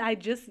line. And I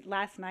just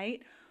last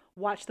night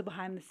watched the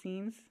behind the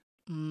scenes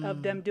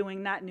of them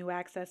doing, not New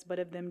Access, but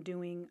of them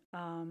doing,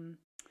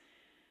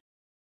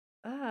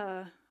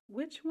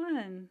 which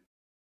one?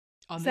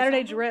 On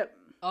Saturday Drip.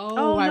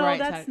 Oh, right, no, right.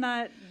 That's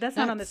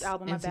not on this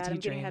album. My bad. I'm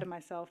getting ahead of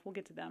myself. We'll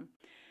get to them.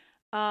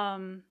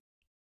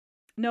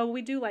 No,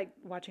 we do like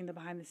watching the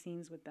behind the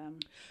scenes with them.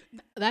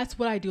 That's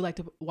what I do like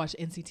to watch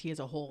NCT as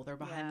a whole. Their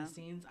behind the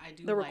scenes. I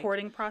do the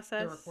recording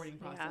process. The recording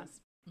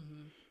process.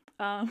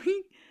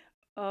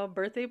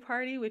 Birthday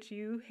Party, which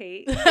you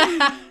hate.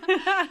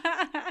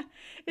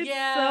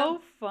 It's so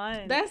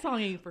fun. That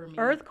song ain't for me.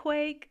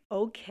 Earthquake,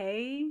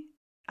 Okay.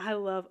 I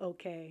love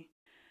Okay.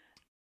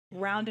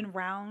 Round and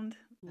Round.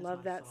 That's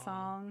love that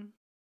song.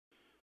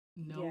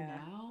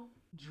 Now.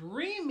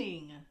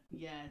 Dreaming.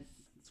 Yes.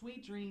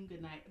 Sweet Dream,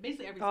 Good Night.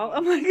 Basically every song.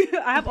 Oh my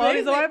God. I have all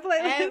these on my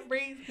playlist.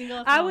 Every single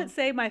song. I would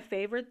say my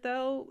favorite,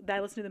 though, that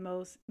I listen to the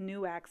most,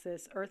 New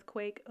Access,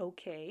 Earthquake,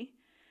 Okay,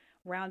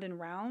 Round and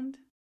Round.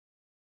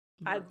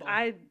 Miracle.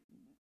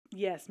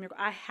 Yes, Miracle.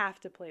 I have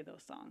to play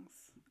those songs.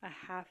 I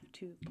have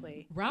to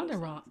play Round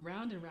and Round.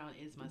 Round and Round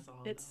is my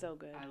song. It's so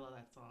good. I love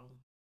that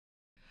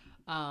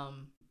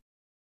song.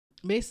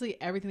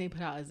 Basically everything they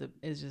put out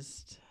is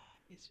just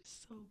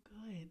so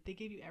good. They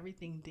give you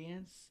everything,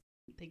 dance.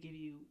 They give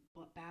you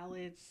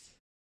ballads.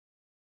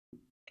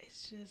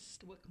 It's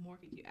just, what more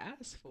could you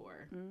ask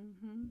for?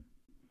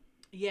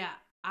 Yeah,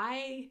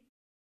 I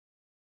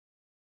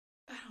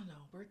don't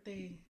know.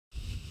 Birthday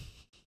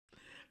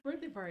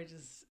Party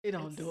just, it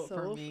don't do it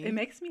for me. It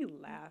makes me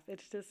laugh.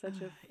 It's just such a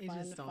fun, it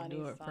just don't funny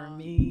do it song. for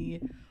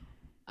me.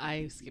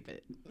 I skip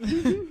it.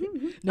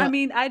 No. I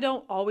mean, I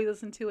don't always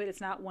listen to it. It's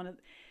not when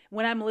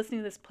I'm listening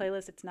to this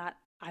playlist, it's not,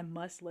 I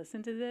must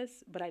listen to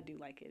this, but I do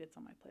like it. It's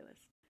on my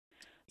playlist.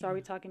 So are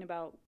we talking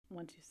about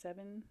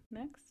 127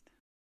 next?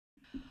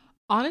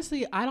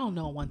 Honestly, I don't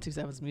know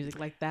 127's music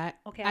like that.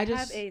 Okay, I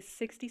have a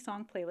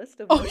 60-song playlist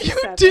of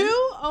 127. Oh, you do?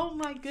 Oh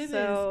my goodness.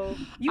 So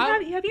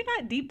have you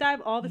not deep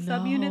dive all the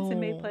subunits and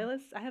made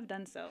playlists? I have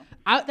done so.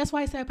 That's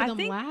why I said I put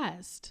them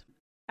last.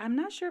 I'm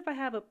not sure if I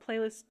have a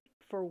playlist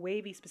for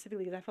Wavy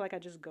specifically because I feel like I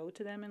just go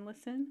to them and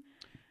listen.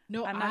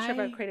 No, I'm not sure if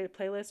I've created a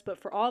playlist, but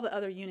for all the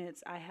other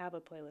units, I have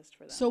a playlist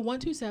for them. So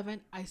 127,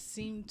 I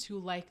seem to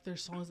like their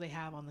songs they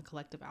have on the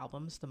collective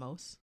albums the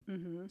most.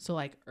 So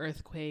like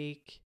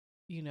Earthquake,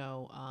 I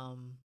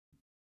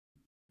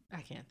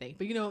can't think,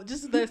 but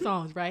just their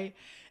songs, right?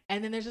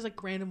 And then there's just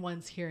like random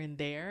ones here and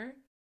there.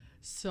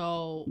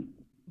 So,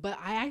 but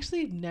I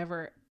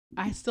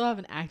still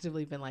haven't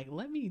actively been like,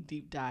 let me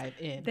deep dive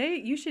in.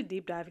 You should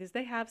deep dive because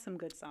they have some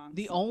good songs.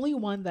 The only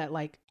one that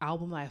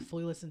album that I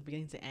fully listened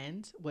beginning to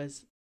end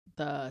was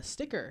the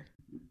Sticker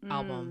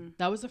album.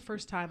 That was the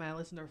first time I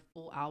listened to their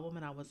full album,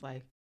 and I was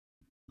like,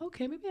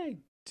 okay, maybe I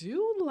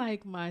do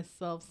like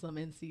myself some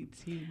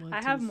NCT 127.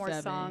 I have more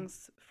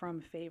songs from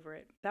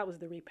Favorite. That was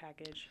the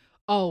repackage.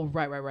 Oh,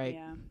 right.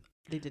 Yeah.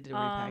 They did the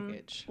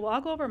repackage. Well,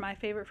 I'll go over my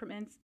favorite from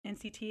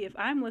NCT. If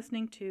I'm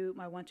listening to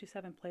my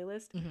 127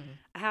 playlist,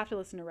 I have to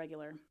listen to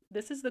Regular.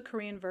 This is the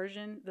Korean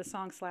version. The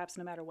song slaps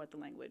no matter what the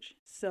language.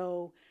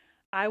 So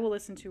I will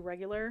listen to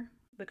Regular,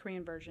 the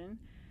Korean version.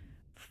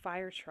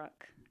 Fire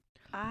Truck.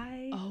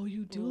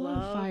 You do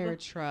love Fire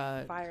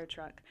Truck. Fire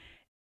Truck.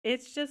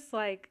 It's just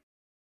like,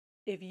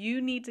 if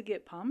you need to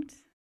get pumped,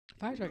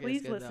 Fire Truck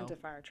please is good, listen to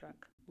Fire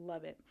Truck.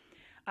 Love it.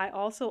 I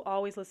also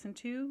always listen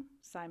to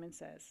Simon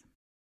Says.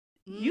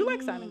 You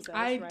like Simon Says,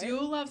 I right?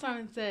 do love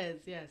Simon Says,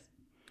 yes.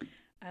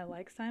 I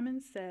like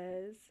Simon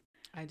Says.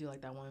 I do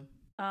like that one.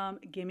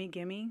 Gimme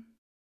Gimme.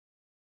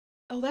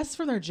 Oh, that's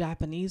from their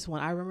Japanese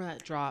one. I remember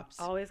that drops.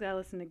 Always gotta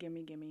listen to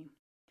Gimme Gimme.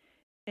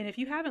 And if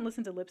you haven't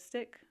listened to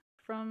Lipstick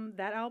from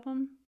that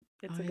album,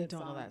 it's a good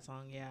song. I don't know that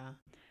song,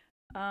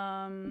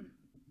 yeah.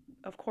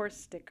 Of course,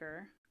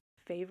 Sticker.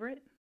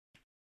 Favorite?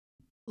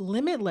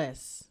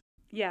 Limitless.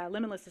 Yeah,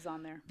 Limitless is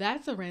on there.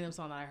 That's a random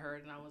song that I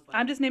heard, and I was like...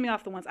 I'm just naming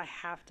off the ones I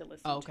have to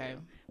listen to. Okay.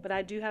 But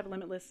I do have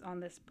Limitless on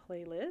this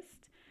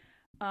playlist.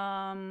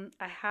 I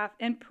have...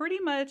 And pretty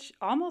much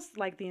almost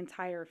like the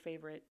entire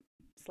Favorite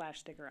slash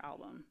sticker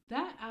album.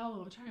 That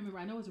album, I'm trying to remember.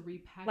 I know it was a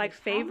repackage. Like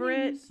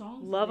Favorite,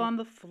 Love on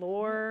the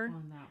Floor,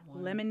 on that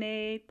one?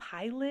 Lemonade,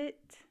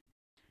 Pilot.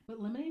 But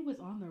Lemonade was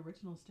on the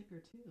original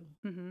sticker too.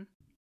 Mm-hmm.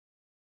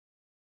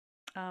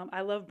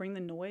 I love Bring the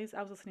Noise.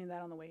 I was listening to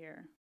that on the way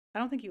here. I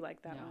don't think you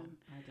like that one.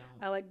 I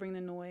don't. I like Bring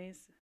the Noise.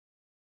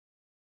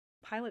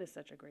 Pilot is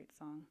such a great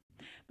song.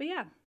 But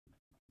yeah.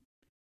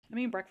 I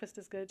mean, Breakfast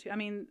is good too. I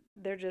mean,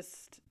 they're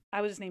just,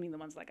 I was just naming the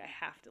ones like I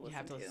have to listen to. You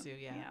have to listen to,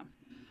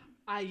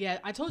 yeah.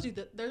 I told you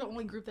that they're the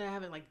only group that I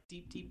haven't like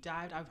deep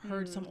dived. I've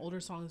heard some older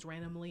songs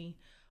randomly,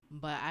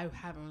 but I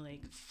haven't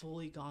like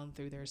fully gone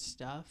through their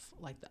stuff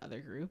like the other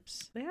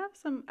groups. They have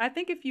some, I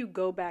think if you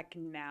go back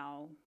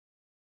now,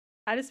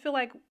 I just feel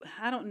like,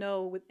 I don't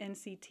know, with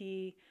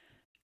NCT,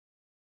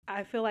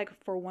 I feel like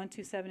for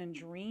 127 and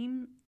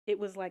Dream, it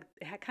was like,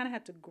 it kind of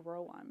had to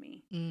grow on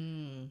me.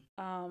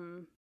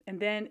 And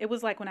then it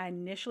was like when I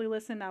initially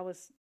listened,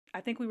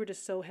 I think we were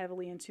just so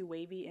heavily into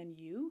Wavy and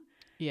You.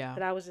 Yeah.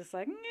 That I was just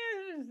like,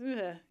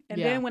 and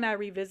then when I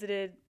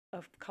revisited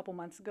a couple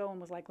months ago and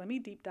was like, let me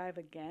deep dive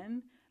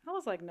again, I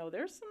was like, no,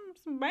 there's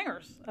some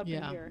bangers up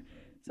in here.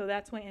 So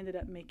that's what ended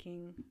up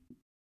making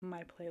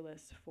my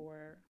playlist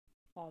for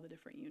all the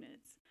different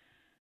units.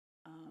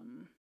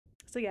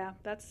 So yeah,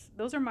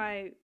 those are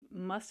my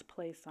must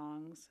play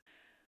songs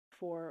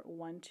for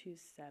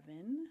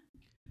 127.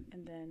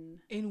 And then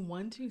in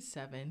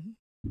 127,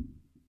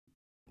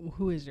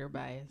 who is your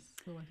bias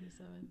for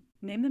 127?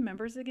 Name the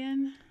members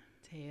again.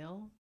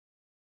 Tail.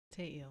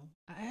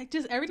 I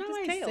just every time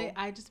I say,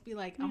 I just be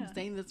like, I'm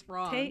saying this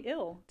wrong.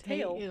 Tail.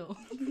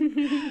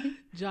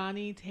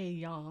 Johnny,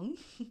 Taeyong,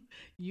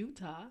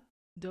 Utah,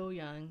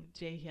 Doyoung,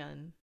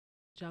 Jaehyun,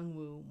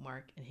 Jungwoo,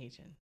 Mark, and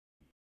Haejin.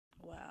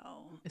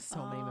 Wow. It's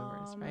so many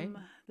members, right?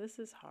 This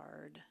is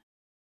hard.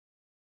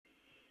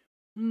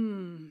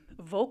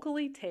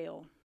 Vocally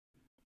Tail.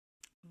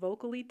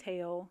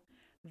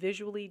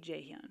 Visually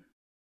Jaehyun.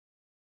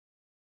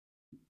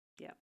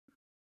 Yeah.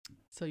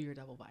 So you're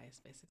double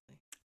biased, basically.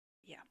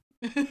 Yeah.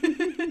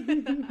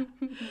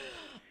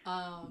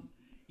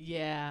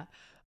 Yeah.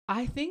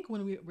 I think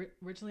when we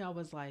originally, I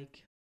was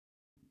like,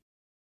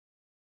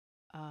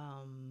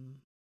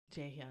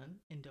 Jaehyun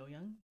and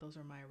Doyoung. Those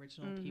are my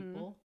original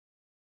people.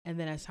 And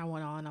then as time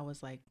went on, I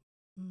was like,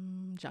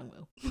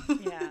 Jungwoo.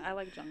 Yeah, I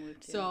like Jungwoo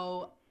too.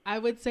 So I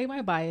would say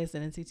my bias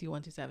in NCT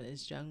 127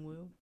 is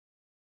Jungwoo.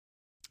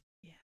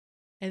 Yeah.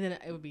 And then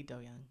it would be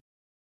Doyoung.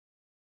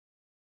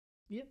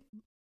 Yep.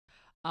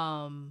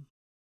 I'm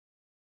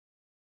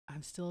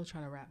still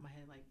trying to wrap my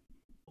head like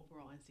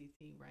overall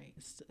NCT, right?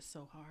 It's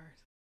so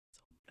hard.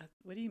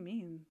 What do you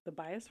mean? The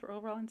bias for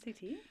overall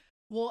NCT?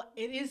 Well,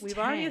 it is. We've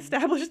 10, already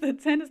established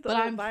that 10 is the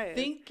bias. But I'm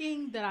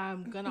thinking that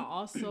I'm gonna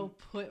also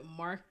put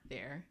Mark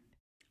there.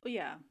 Well,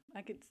 yeah,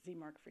 I could see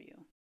Mark for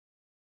you.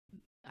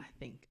 I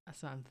think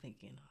that's what I'm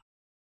thinking.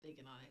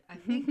 Thinking on it. I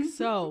think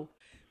so,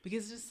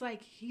 because just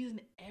like he's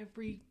in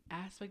every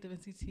aspect of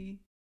NCT,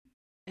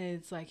 and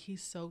it's like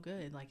he's so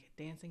good. Like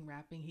dancing,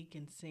 rapping, he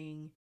can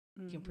sing,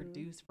 he can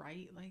produce,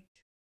 right? Like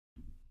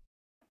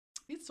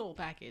he's full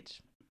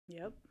package.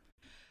 Yep.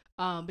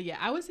 But yeah,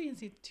 I would say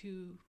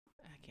NCT.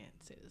 I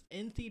can't say this.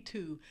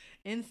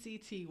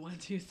 NCT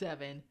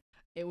 127.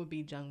 It would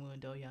be Jungwoo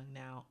and Doyoung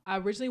now. I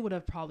originally would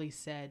have probably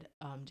said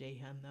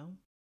Jaehyun though.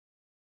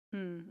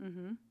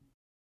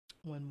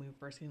 When we were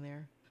first getting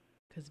there,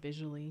 because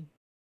visually,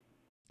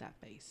 that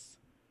face,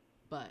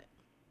 but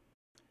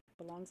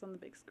belongs on the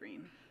big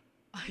screen.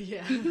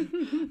 Yeah.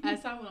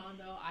 As time went on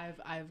though,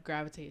 I've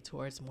gravitated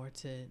towards more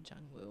to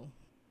Jungwoo,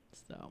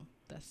 so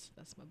that's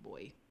my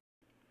boy.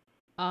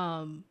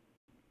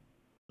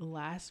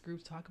 Last group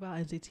to talk about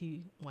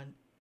NCT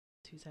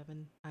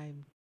 127.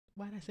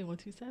 Why did I say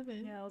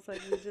 127? Yeah, I was like,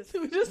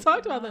 we just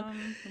talked about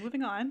them.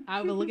 Moving on.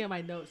 I was looking at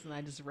my notes and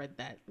I just read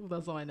that.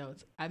 Those are my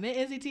notes. I meant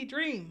NCT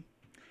Dream.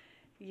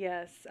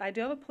 Yes, I do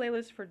have a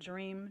playlist for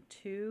Dream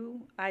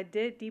too. I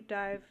did deep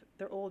dive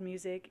their old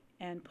music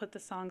and put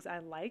the songs I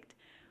liked,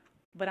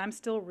 but I'm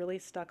still really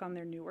stuck on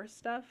their newer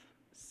stuff.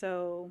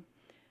 So,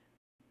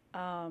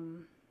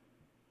 no,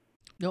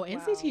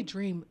 NCT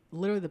Dream,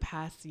 literally the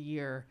past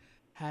year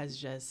has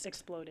just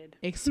exploded,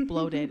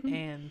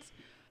 and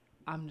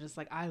I'm just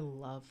like, I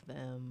love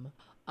them.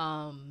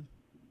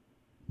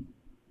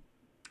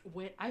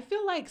 When I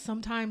feel like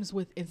sometimes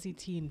with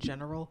NCT in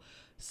general,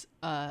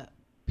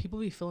 people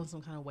be feeling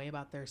some kind of way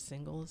about their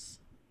singles,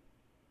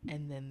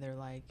 and then they're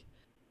like,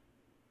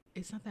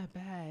 it's not that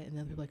bad, and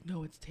then they're like,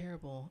 no, it's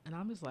terrible, and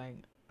I'm just like,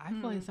 I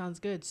feel like it sounds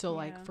good. So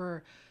like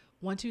for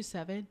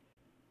 127,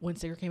 when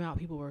Sticker came out,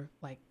 people were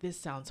like, this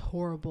sounds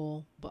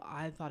horrible, but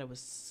I thought it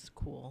was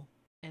cool.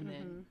 And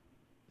then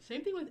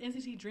same thing with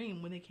NCT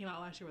Dream when they came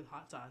out last year with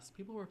Hot Sauce.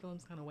 People were feeling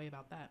some kind of way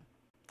about that.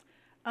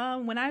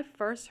 When I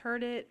first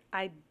heard it,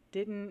 I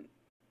didn't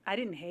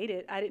hate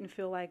it. I didn't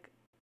feel like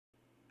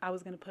I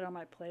was going to put it on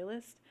my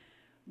playlist.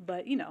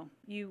 But,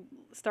 you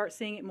start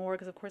seeing it more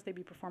because, of course, they'd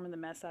be performing the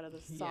mess out of the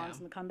songs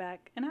in the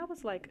comeback. And I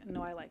was like,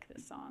 no, I like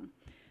this song.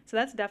 So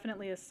that's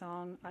definitely a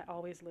song I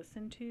always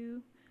listen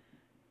to.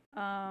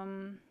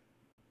 I'm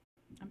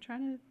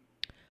trying to...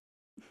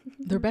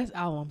 Their best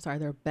album. I'm sorry,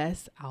 their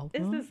best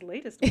album is this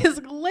latest one. Is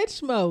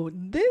Glitch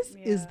Mode. This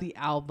is the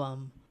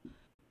album.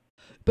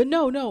 But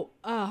no.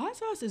 Hot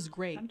Sauce is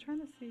great. I'm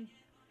trying to see.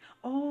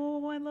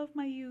 Oh, I love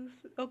My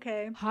Youth.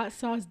 Okay. Hot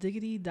Sauce,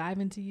 Diggity, Dive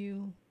Into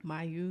You,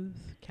 My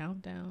Youth,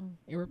 Countdown,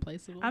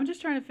 Irreplaceable. I'm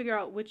just trying to figure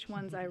out which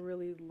ones I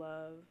really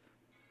love.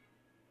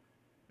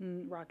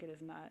 Rocket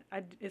is not.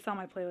 It's on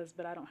my playlist,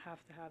 but I don't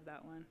have to have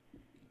that one.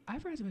 I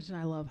forgot to mention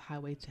I love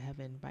Highway to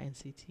Heaven by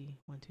NCT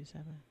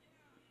 127.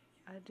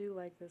 I do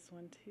like this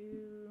one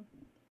too.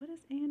 What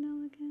is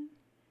A&L again?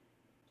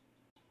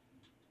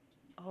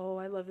 Oh,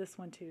 I love this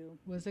one too.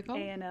 What's it called?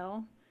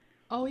 A&L.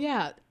 Oh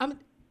yeah,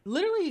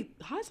 literally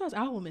Hot Sauce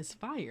album is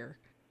fire.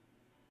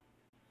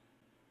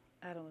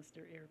 I don't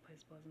listen to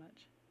Irreplaceable as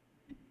much.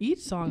 Each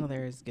song on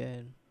there is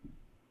good.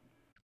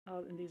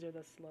 Oh, and these are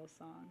the slow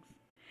songs.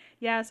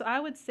 Yeah, so I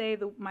would say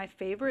my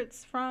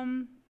favorites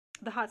from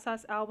the Hot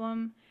Sauce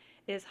album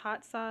is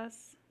Hot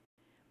Sauce,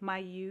 My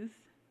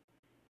Youth,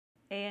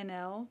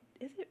 A&L.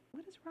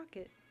 What is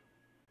Rocket?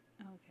 Okay,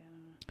 I don't know.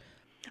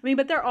 I mean,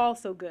 but they're all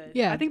so good.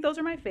 Yeah. I think those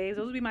are my faves.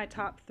 Those would be my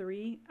top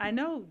 3. I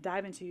know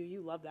Dive Into You.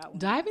 You love that one.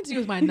 Dive Into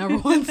You is my number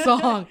one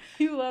song.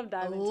 You love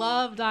Dive Into You.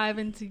 Love Dive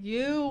Into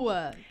You.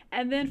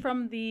 And then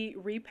from the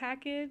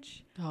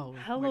repackage,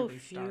 Hello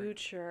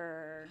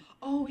Future.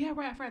 Oh, yeah,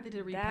 right. I forgot they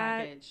did a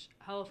repackage.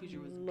 Hello Future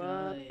was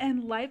good.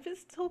 And Life Is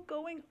Still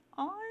Going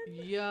On.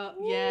 Yeah,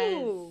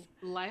 yes.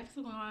 Life's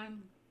Still Going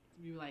On.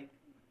 You like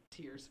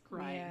tears,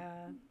 crying.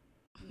 Yeah.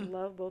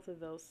 Love both of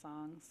those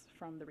songs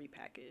from the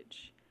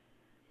repackage.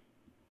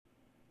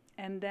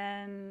 And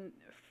then,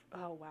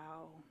 oh,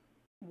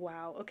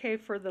 wow. Okay,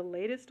 for the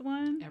latest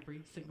one.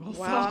 Every single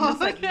song. I'm just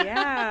like,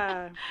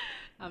 yeah.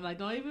 I'm like,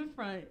 don't even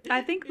front.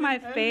 I think my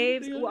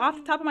faves, off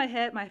the top of my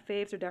head, my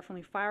faves are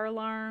definitely Fire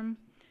Alarm,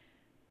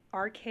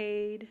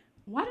 Arcade.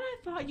 Why did I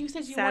thought you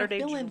said you Saturday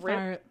weren't feeling Drip.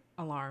 Fire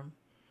Alarm?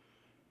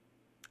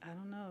 I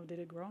don't know. Did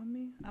it grow on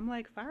me? I'm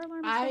like, Fire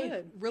Alarm is good.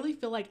 I really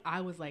feel like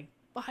I was like,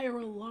 Fire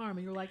Alarm.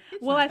 And you're like,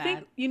 it's well, not I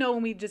bad. think,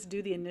 when we just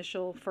do the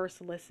initial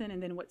first listen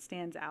and then what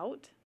stands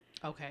out.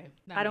 Okay.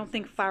 I don't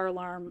think Fire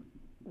Alarm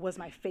was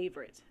my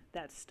favorite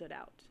that stood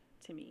out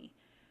to me.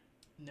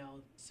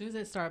 No. As soon as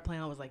it started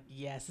playing, I was like,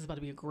 yes, this is about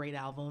to be a great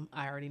album.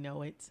 I already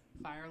know it.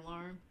 Fire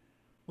Alarm.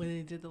 When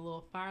they did the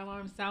little fire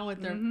alarm sound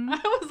with their,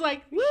 I was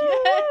like,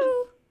 yes.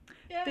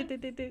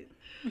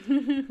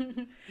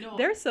 No.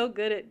 They're so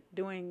good at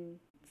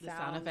doing the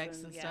sound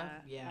effects and stuff.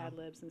 Yeah.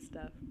 Ad-libs and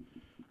stuff.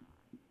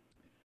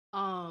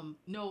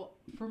 No,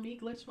 for me,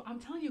 Glitch Mode, I'm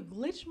telling you,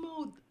 Glitch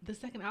Mode, the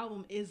second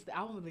album, is the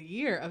album of the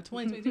year of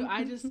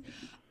 2022.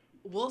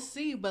 We'll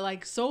see. But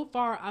like, so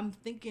far, I'm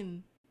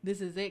thinking this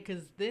is it.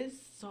 Cause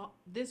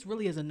this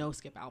really is a no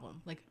skip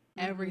album. Like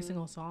every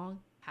single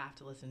song, have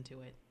to listen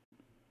to it.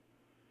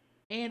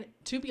 And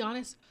to be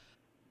honest,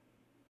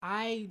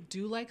 I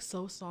do like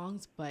slow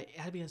songs, but it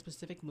had to be in a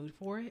specific mood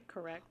for it.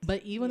 Correct.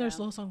 But even there's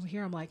slow songs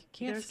here, I'm like,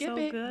 can't skip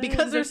it good.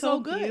 because they're so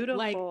good. Beautiful.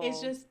 Like,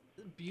 it's just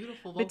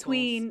beautiful vocals.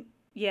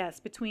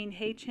 Between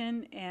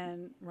Haechan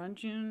and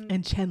Runjun.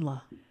 And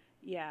Chenla.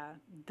 Yeah,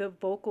 the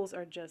vocals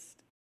are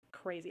just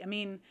crazy. I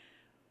mean,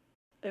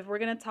 if we're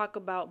going to talk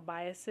about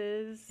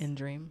biases. In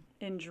Dream,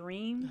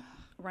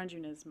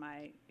 Runjun is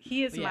my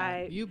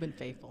you've been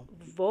faithful.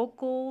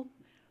 Vocal.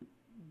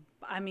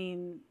 I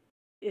mean,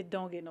 it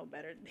don't get no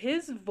better.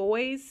 His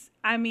voice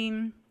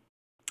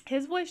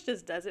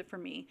just does it for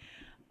me.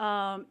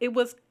 It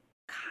was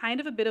kind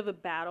of a bit of a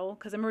battle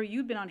because I remember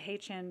you'd been on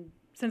Haechan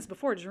since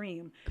before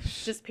Dream,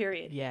 just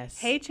period.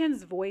 Yes.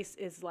 Haechan's voice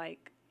is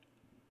like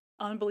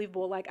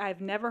unbelievable. Like I've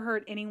never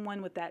heard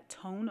anyone with that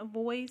tone of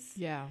voice.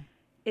 Yeah.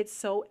 It's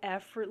so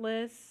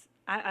effortless.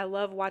 I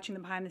love watching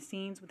the behind the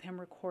scenes with him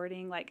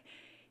recording. Like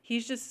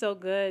he's just so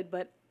good.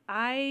 But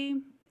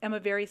I am a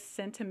very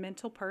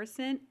sentimental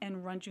person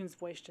and Runjun's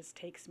voice just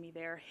takes me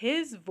there.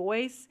 His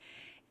voice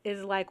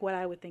is like what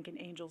I would think an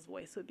angel's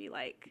voice would be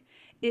like.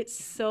 It's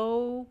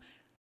so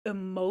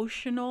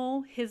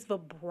emotional. His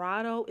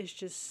vibrato is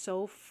just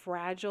so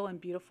fragile and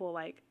beautiful.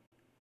 Like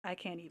I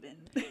can't even.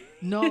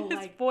 No, his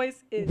like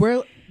voice is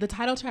the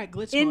title track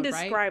Glitch Mode,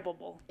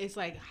 indescribable. Right? It's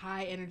like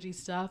high energy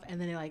stuff,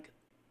 and then it like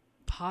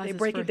pauses. They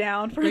break it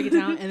down, and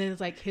then it's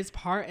like his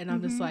part, and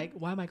I'm just like,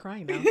 why am I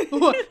crying now?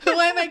 Why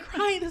am I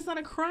crying? This is not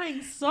a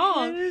crying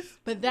song,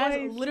 but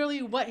that's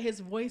literally what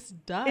his voice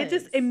does. It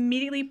just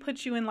immediately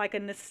puts you in like a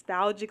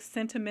nostalgic,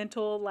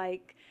 sentimental,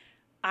 like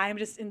I'm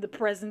just in the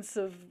presence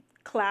of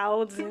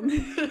clouds, and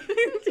his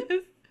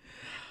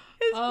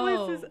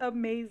voice is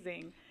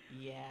amazing.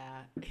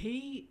 Yeah,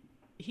 he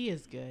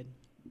is good,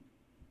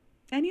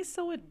 and he's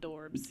so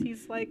adorbs.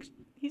 He's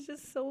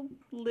just so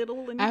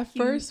little and at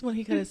cute. First when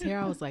he cut his hair,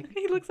 I was like,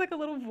 he looks like a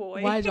little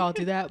boy. Why'd y'all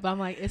do that? But I'm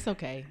like, it's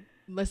okay.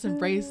 Let's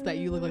embrace that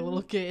you look like a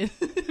little kid.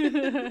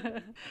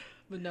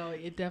 But no,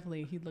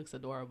 he looks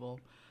adorable.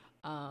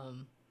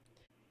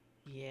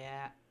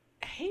 Yeah,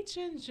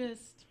 Haechan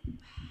just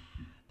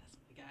that's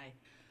my guy.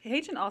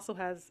 Haechan also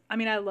has, I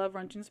mean, I love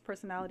Runjun's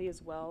personality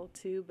as well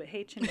too, but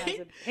Haechan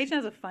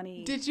has a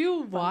funny. Did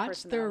you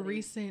watch their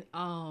recent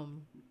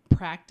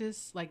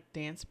practice, like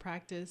dance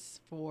practice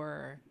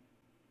for,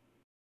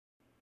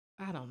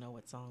 I don't know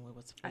what song it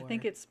was for. I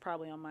think it's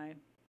probably on my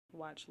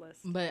watch list.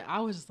 But I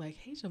was just like,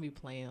 he's gonna be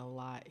playing a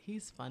lot.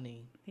 He's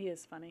funny. He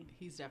is funny.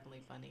 He's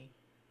definitely funny.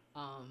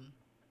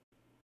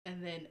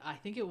 And then I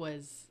think it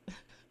was,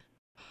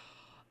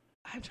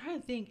 I'm trying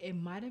to think. It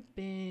might have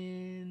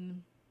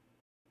been,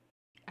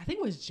 I think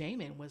it was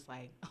Jamin was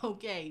like,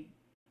 okay,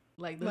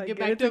 like let's get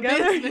back to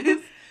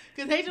business.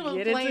 Because Haitian was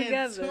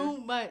playing too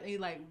much. He's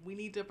like, we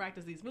need to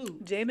practice these moves.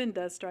 Jamin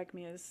does strike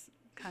me as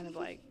kind of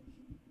like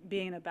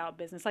being about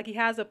business. Like he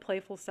has a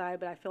playful side,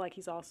 but I feel like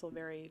he's also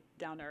very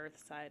down to earth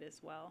side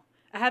as well.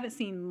 I haven't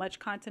seen much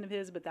content of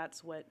his, but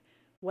that's what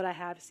I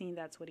have seen.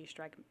 That's what he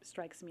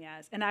strikes me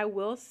as. And I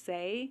will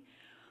say,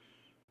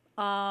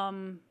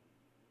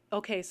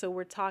 okay, so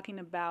we're talking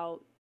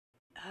about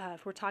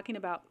if we're talking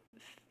about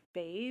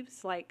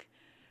faves, like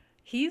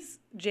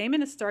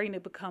Jamin is starting to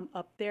become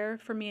up there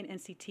for me in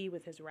NCT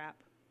with his rap.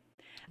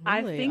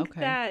 Really? I think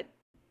that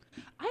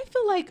I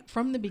feel like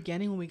from the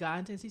beginning when we got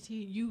into NCT,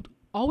 you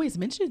always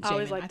mentioned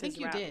Jamin. I think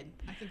you did.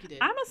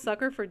 I'm a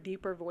sucker for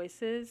deeper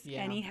voices,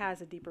 and he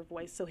has a deeper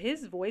voice. So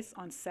his voice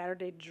on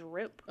Saturday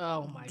Drip.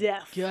 Oh my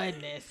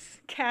goodness!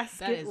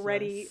 Casket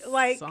ready,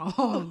 like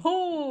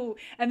oh,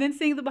 and then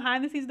seeing the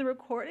behind the scenes, the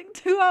recording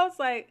too. I was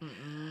like,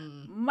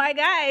 my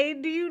guy,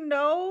 do you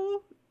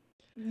know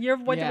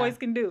what your voice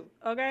can do?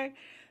 Okay,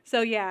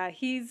 so yeah,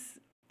 he's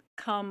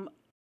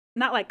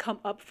not come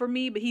up for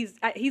me, but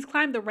he's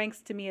climbed the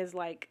ranks to me as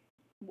like,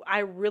 I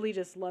really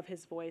just love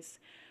his voice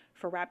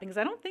for rapping because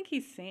I don't think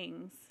he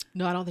sings.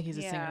 No, I don't think he's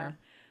a singer.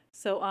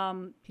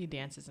 So he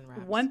dances and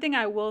raps. One thing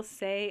I will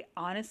say,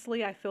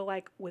 honestly, I feel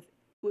like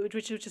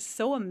which is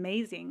so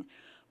amazing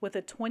with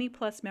a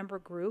 20+ member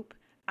group,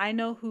 I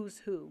know who's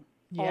who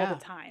all the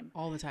time.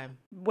 All the time.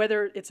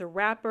 Whether it's a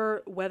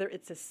rapper, whether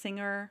it's a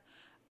singer,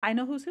 I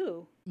know who's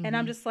who. Mm-hmm. And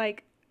I'm just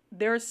like,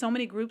 there are so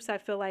many groups I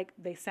feel like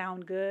they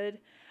sound good.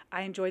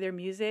 I enjoy their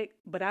music,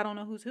 but I don't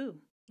know who's who.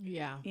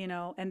 Yeah. You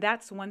know, and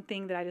that's one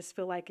thing that I just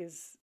feel like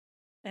is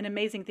an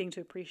amazing thing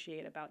to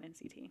appreciate about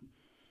NCT.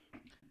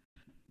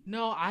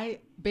 No, I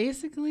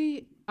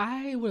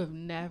would have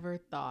never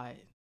thought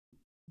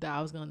that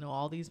I was going to know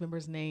all these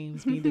members'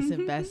 names, be this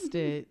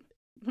invested.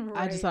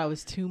 Right. I just thought it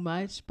was too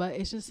much, but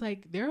it's just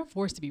like they're a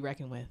force to be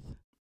reckoned with.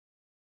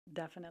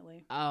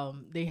 Definitely.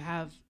 They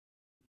have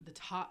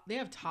top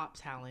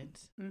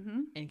talent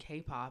in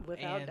K-pop.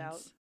 Without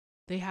doubt.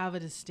 They have a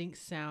distinct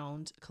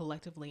sound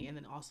collectively and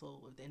then also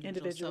with the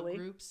individual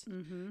subgroups.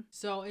 Mm-hmm.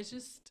 So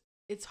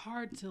it's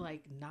hard to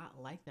like not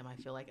like them, I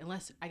feel like,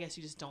 unless I guess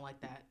you just don't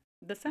like that.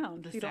 The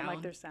sound. You don't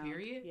like their sound.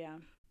 Period. Yeah.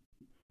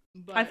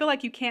 But I feel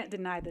like you can't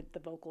deny the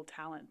vocal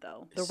talent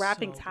though. The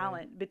rapping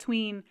talent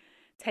between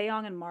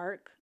Taeyong and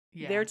Mark,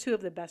 they're two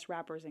of the best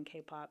rappers in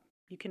K-pop.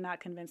 You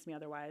cannot convince me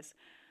otherwise.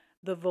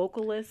 The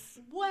vocalists.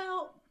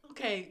 Well,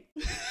 okay.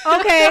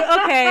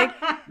 Okay.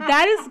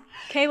 That is,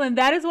 Kaylin,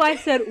 that is why I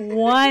said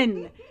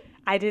one.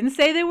 I didn't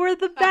say they were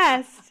the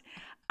best.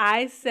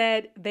 I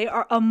said they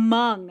are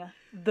among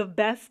the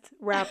best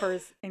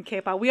rappers in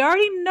K-pop. We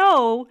already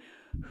know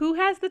who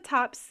has the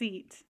top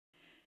seat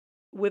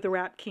with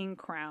Rap King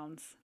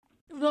crowns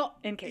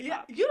in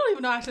K-pop. You don't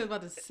even know what I was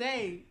about to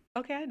say.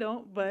 Okay, I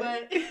don't, but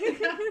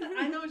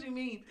I know what you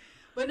mean.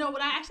 But no,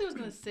 what I actually was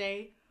going to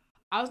say,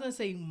 I was going to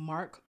say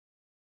Mark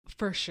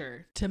for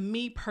sure. To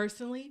me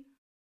personally,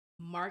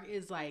 Mark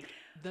is like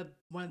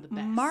one of the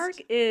best. Mark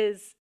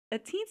is a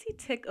teensy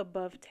tick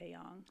above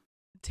Taeyong.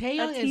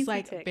 Taeyong is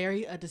like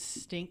a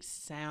distinct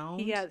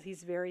sound.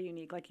 He's very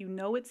unique. Like, you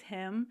know, it's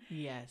him.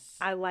 Yes.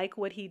 I like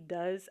what he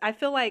does. I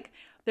feel like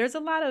there's a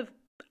lot of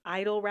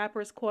idol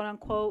rappers, quote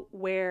unquote,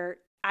 where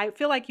I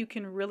feel like you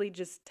can really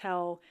just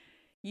tell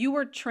you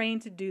were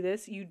trained to do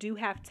this. You do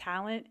have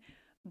talent,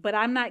 but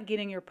I'm not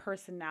getting your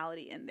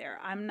personality in there.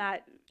 I'm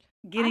not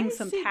getting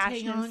some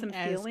passion, Taeyong some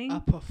feeling. As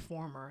a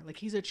performer, like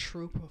he's a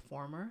true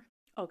performer.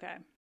 Okay.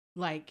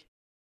 Like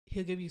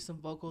he'll give you some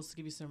vocals,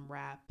 give you some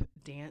rap,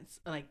 dance,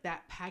 like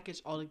that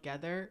package all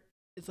together.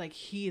 It's like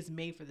he is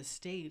made for the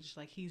stage.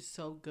 Like he's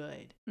so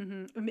good.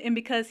 Mm-hmm. And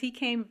because he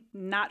came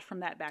not from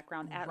that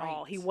background at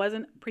all. He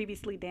wasn't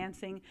previously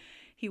dancing.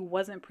 He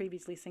wasn't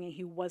previously singing.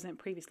 He wasn't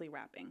previously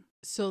rapping.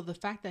 So the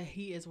fact that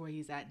he is where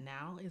he's at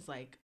now is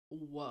like,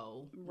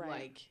 whoa. Right.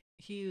 Like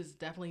he was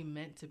definitely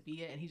meant to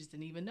be it and he just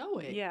didn't even know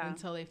it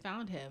until they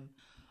found him.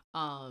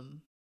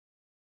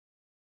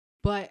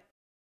 But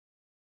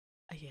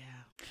yeah.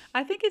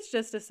 I think it's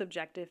just a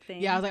subjective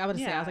thing. Yeah, I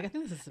think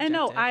this is subjective. And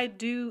no, I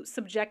do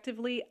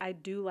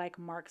like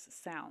Mark's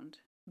sound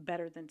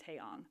better than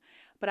Taeyong.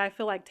 But I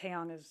feel like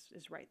Taeyong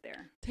is right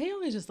there.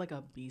 Taeyong is just like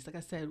a beast. Like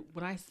I said,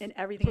 when in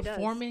everything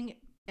performing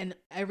in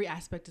every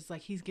aspect, it's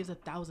like he gives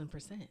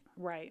 1,000%.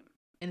 Right.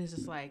 And it's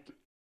just like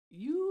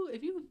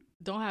if you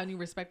don't have any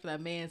respect for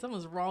that man,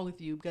 something's wrong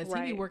with you because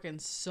he be working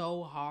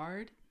so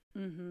hard.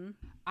 Mm-hmm.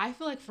 I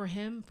feel like for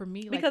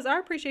me, because our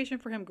appreciation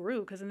for him grew.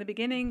 Because in the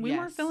beginning, we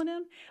weren't feeling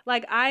him.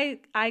 Like I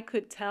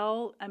could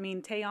tell. I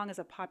mean, Taeyong is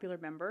a popular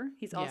member.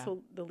 He's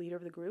also the leader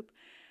of the group.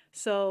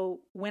 So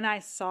when I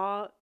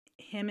saw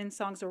him in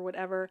songs or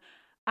whatever,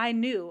 I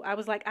knew. I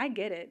was like, I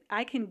get it.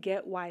 I can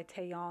get why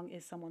Taeyong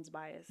is someone's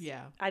bias.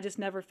 Yeah. I just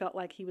never felt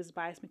like he was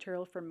bias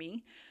material for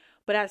me.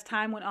 But as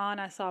time went on,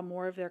 I saw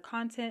more of their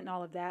content and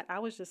all of that. I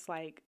was just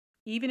like,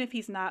 even if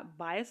he's not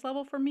bias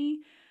level for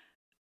me,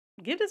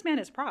 give this man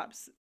his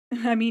props.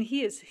 I mean,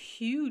 he is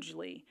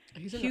hugely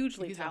he's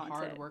talented. a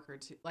hard worker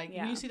too. Like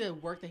Yeah. when you see the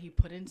work that he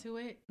put into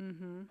it,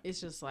 Mm-hmm. it's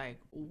just like,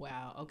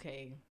 wow,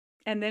 okay.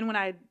 And then when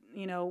I,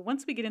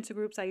 once we get into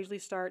groups, I usually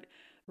start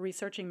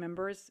researching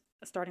members,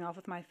 starting off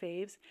with my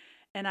faves.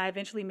 And I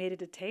eventually made it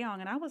to Taeyong,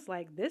 and I was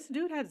like, this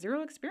dude had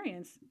zero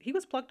experience. He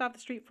was plucked off the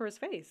street for his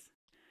face.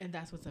 And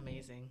that's what's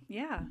amazing.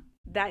 Yeah.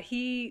 That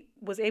he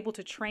was able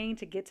to train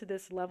to get to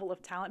this level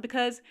of talent,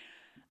 because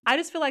I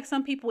just feel like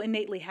some people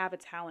innately have a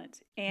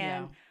talent.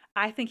 And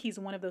I think he's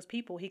one of those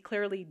people. He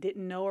clearly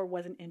didn't know or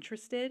wasn't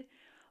interested,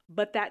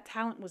 but that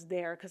talent was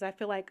there, because I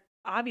feel like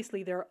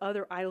obviously there are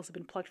other idols who've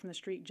been plucked from the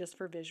street just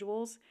for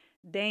visuals.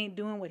 They ain't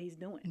doing what he's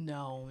doing.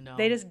 No.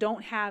 They just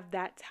don't have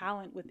that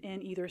talent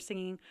within either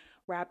singing,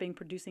 rapping,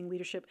 producing,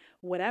 leadership,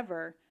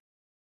 whatever.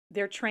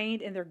 They're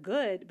trained and they're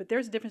good, but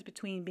there's a difference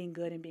between being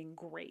good and being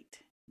great.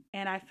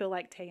 And I feel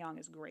like Taeyong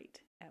is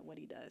great at what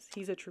he does.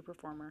 He's a true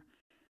performer.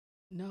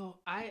 No,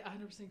 I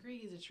 100% agree.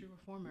 He's a true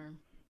performer.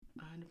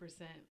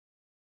 100%.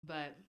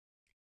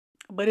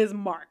 But it's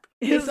Mark.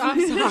 I'm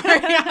sorry.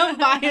 I'm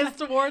biased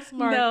towards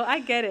Mark. No, I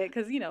get it,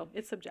 because,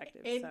 it's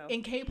subjective.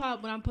 In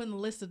K-pop, when I'm putting the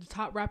list of the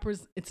top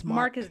rappers, it's Mark.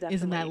 Mark is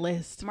definitely in that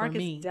list Mark for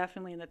me. is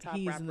definitely in the top.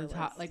 He's in the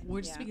top. List. Like,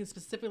 we're just speaking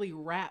specifically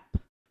rap.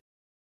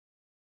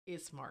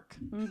 It's Mark.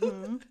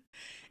 Mm-hmm.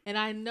 And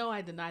I know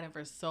I denied him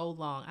for so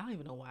long. I don't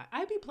even know why.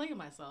 I'd be playing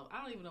myself.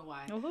 I don't even know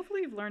why. Well,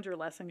 hopefully you've learned your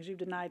lesson, because you've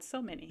denied so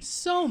many.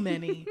 So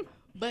many.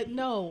 But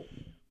no,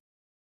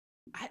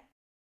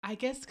 I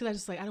guess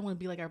because I don't want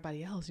to be like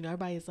everybody else.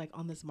 Everybody is like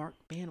on this Mark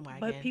bandwagon.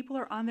 But people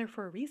are on there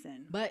for a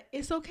reason. But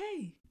it's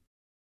okay.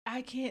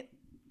 I can't.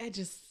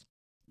 It's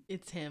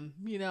him.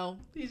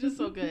 He's just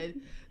so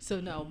good. So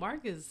no,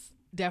 Mark is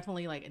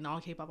definitely like in all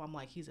K-pop. I'm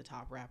like, he's a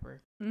top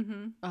rapper.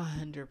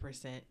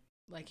 100%.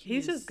 Like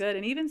he's just good.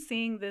 And even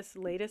seeing this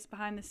latest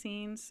behind the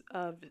scenes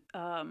of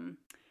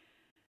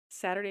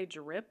Saturday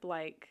Drip,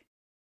 like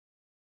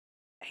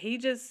he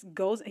just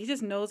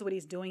knows what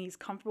he's doing. He's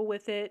comfortable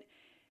with it.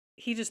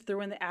 He just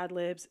threw in the ad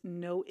libs,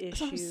 no issue.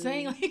 That's what I'm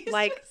saying.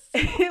 Like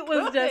it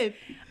was just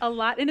a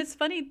lot. And it's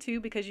funny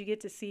too, because you get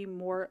to see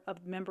more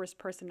of members'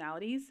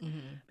 personalities,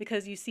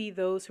 because you see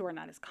those who are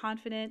not as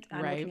confident.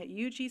 I'm looking at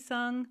you,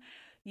 Ji-sung.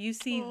 You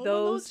see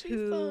those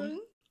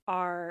who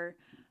are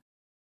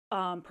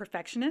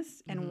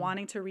perfectionists and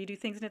wanting to redo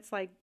things, and it's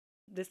like,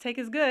 this take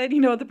is good.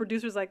 The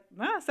producer's like,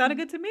 sounded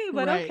good to me,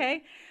 but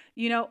okay.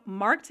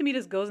 Mark to me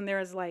just goes in there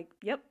as like,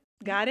 yep,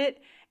 got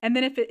it. And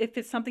then if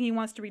it's something he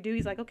wants to redo,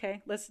 he's like,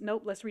 okay, let's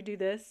redo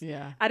this.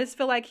 Yeah. I just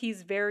feel like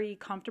he's very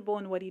comfortable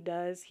in what he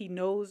does. He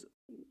knows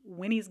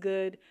when he's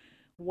good,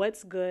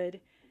 what's good.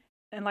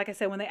 And like I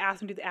said, when they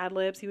asked him to do the ad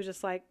libs, he was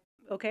just like,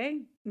 okay.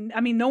 I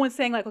mean, no one's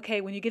saying like,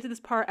 okay, when you get to this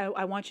part,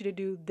 I want you to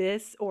do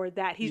this or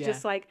that. He's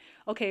just like,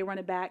 okay, run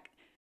it back.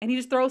 And he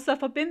just throws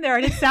stuff up in there,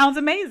 and it sounds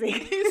amazing.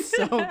 He's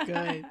so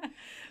good.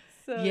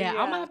 So, yeah,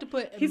 I'm gonna have to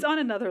put. He's on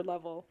another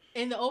level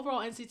in the overall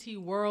NCT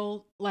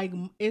world. Like,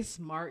 it's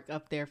Mark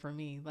up there for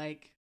me.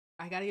 Like,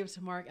 I gotta give it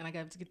to Mark, and I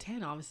gotta give it to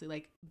 10. Obviously,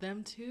 like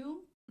them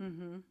two,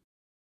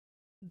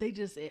 they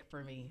just it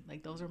for me.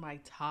 Like, those are my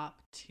top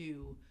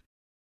two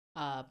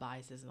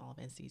biases in all of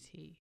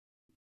NCT.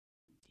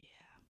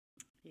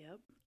 Yeah. Yep.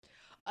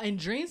 In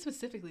Dream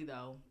specifically,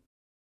 though,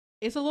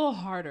 it's a little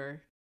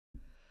harder.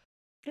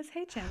 It's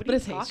Haechan. What are you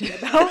talking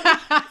about?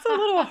 It's a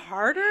little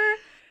harder.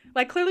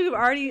 Like, clearly we've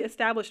already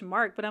established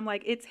Mark, but I'm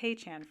like, it's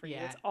Haechan for you.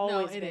 It's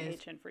always been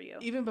Haechan for you.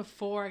 Even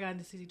before I got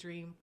into NCT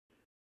Dream,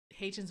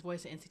 Haechan's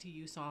voice in NCT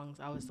U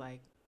songs, I was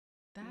like,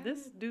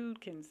 this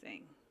dude can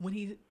sing. When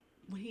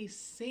he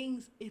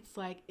sings, it's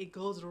like it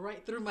goes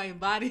right through my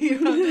body.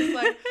 I'm just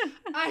like,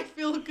 I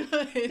feel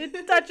good.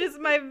 It touches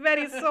my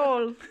very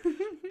soul.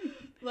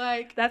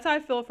 Like, that's how I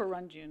feel for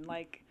Runjun.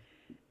 Like,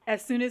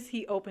 as soon as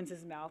he opens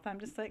his mouth, I'm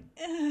just like,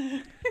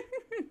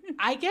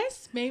 I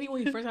guess maybe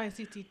when he first got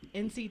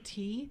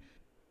NCT,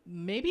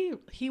 maybe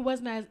he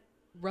wasn't as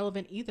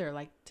relevant either,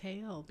 like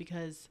Taeyong,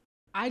 because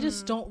I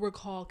just don't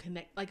recall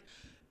like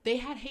they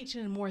had Haechan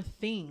in more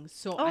things.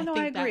 So I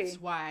think that's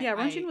why. Yeah,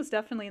 Runjun was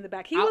definitely in the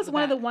back. He was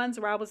one of the ones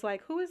where I was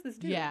like, who is this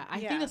dude? Yeah, I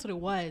think that's what it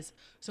was.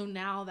 So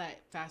now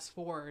that fast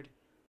forward,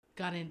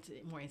 got into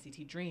more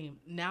NCT Dream,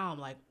 now I'm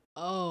like,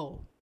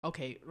 oh,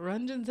 okay,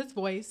 Runjun's his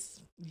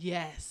voice.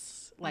 Yes.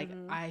 Like,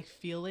 I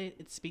feel it.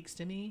 It speaks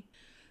to me.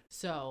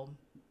 So,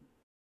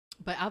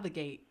 but out of the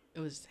gate, it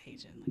was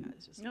Haechan. Like,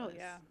 it just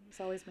yeah. It's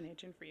always been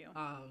Haechan for you.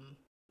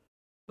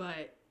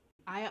 But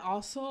I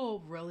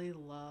also really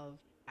love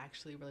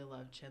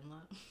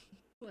Chinla.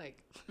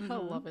 Like, I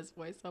love his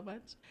voice so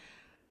much.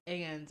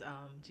 And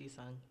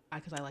Ji-sung,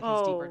 because I like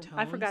his deeper tones.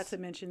 I forgot to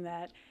mention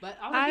that. But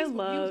I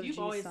love you've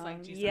Ji-sung. always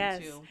liked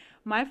Ji-sung too.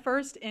 My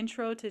first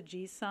intro to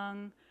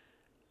Ji-sung,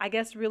 I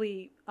guess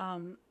really,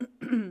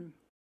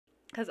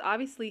 because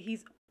obviously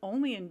he's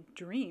only in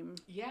Dream.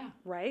 Yeah.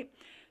 Right?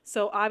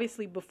 So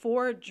obviously,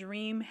 before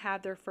Dream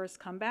had their first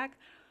comeback,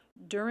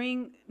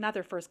 during not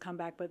their first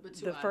comeback, but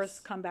the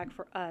first comeback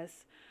for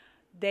us,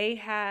 they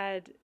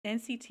had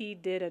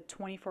NCT did a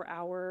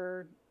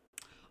 24-hour.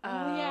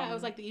 Oh yeah, it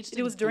was like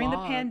it was during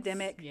vlogs. The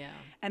pandemic, yeah,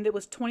 and it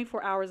was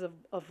 24 hours of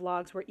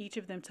vlogs where each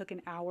of them took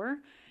an hour,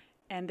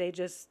 and they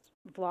just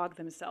vlogged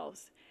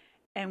themselves.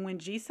 And when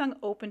Jisung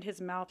opened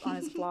his mouth on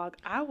his vlog,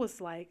 I was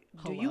like,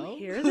 "Do you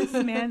hear this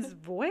man's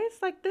voice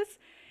like this?"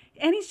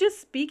 And he's just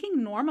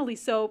speaking normally.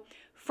 So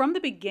from the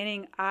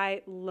beginning,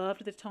 I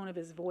loved the tone of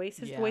his voice.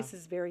 His voice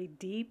is very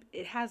deep.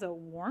 It has a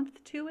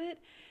warmth to it.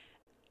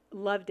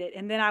 Loved it.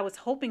 And then I was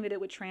hoping that it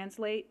would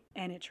translate,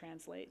 and it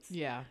translates.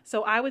 Yeah.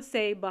 So I would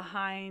say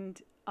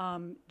behind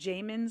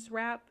Jamin's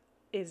rap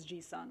is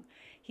Jisung.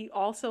 He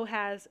also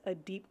has a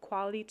deep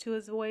quality to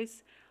his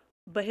voice,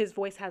 but his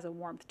voice has a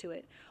warmth to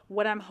it.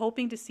 What I'm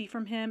hoping to see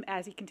from him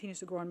as he continues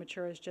to grow and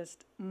mature is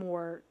just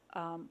more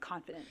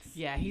confidence.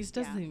 Yeah, he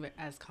doesn't seem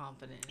as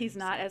confident. He's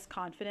not as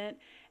confident.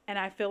 And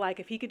I feel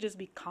like if he could just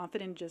be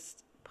confident,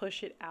 just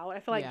push it out. I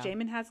feel like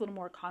Jamin has a little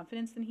more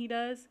confidence than he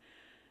does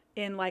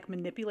in like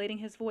manipulating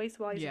his voice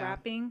while he's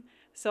rapping.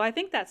 So I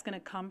think that's going to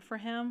come for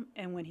him.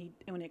 And when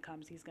it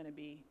comes, he's going to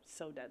be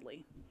so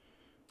deadly.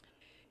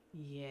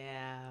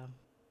 Yeah.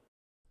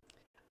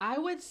 I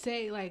would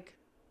say like,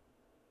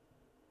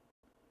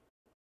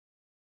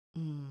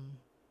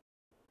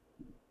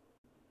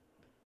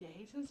 yeah,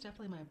 Haitian's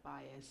definitely my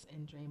bias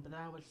in Dream, but then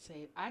I would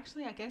say,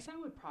 actually, I guess I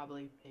would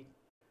probably pick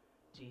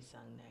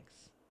Jisung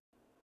next.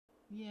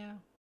 Yeah.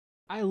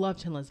 I love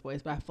Chenla's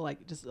voice, but I feel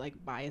like just like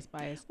bias.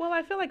 Well,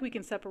 I feel like we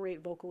can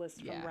separate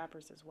vocalists from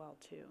rappers as well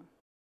too.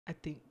 I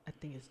think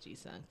it's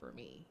Jisung for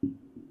me.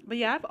 But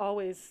yeah, I've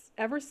always,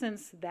 ever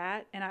since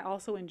that, and I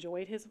also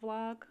enjoyed his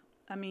vlog.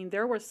 I mean,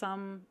 there were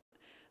some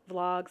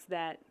vlogs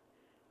that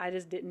I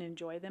just didn't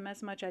enjoy them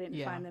as much. I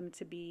didn't find them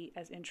to be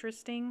as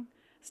interesting.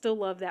 Still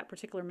love that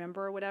particular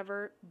member or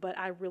whatever, but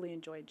I really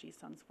enjoyed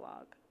Jisung's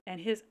vlog. And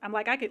I'm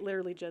like, I could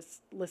literally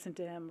just listen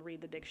to him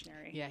read the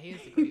dictionary. Yeah, he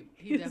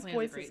definitely has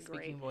a great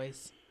speaking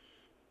voice.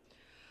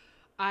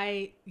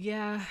 I'm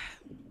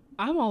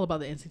all about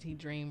the NCT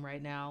Dream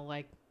right now.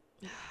 Like,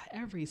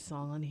 every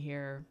song on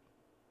here,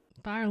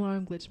 Fire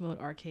Alarm, Glitch Mode,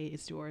 Arcade,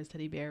 It's Yours,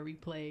 Teddy Bear,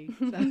 Replay,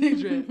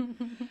 Saturday Drip.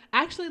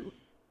 Actually,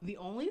 the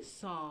only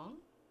song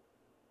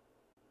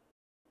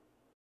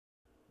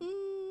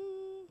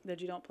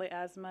that you don't play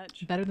as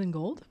much, Better Than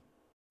Gold.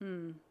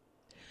 You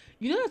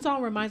know that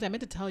song I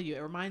meant to tell you, it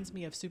reminds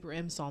me of Super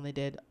M's song they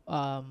did.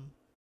 What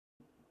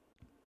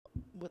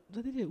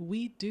they did?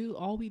 We do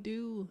all we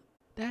do.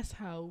 That's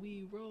how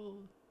we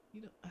roll.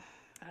 You know,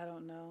 I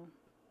don't know.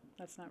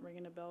 That's not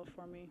ringing a bell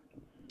for me.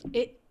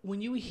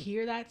 When you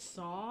hear that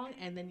song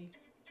and then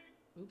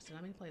oops,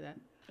 I'm gonna play that.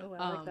 Oh,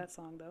 I like that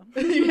song though.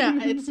 Yeah,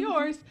 it's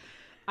yours.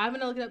 I'm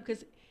gonna look it up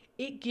because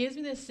it gives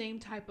me the same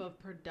type of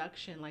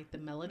production. Like the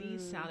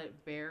melodies sounded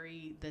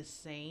very the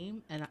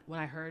same, and when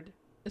I heard.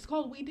 It's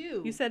called We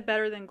Do. You said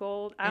Better Than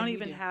Gold. I don't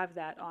even have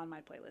that on my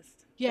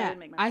playlist. Yeah,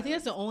 I think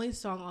that's the only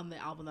song on the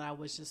album that I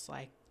was just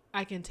like,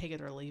 I can take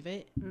it or leave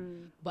it.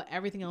 But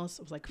everything else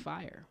was like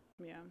fire.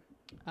 Yeah.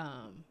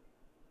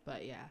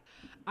 But yeah,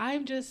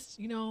 I'm just,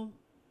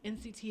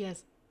 NCT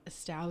has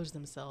established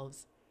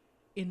themselves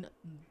in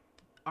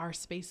our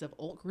space of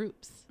alt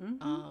groups.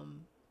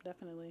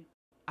 Definitely.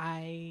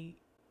 I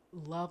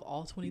love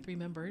all 23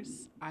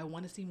 members. I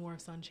want to see more of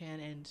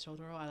Sunchan and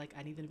Shotaro. I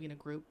need them to be in a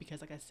group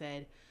because, like I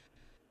said,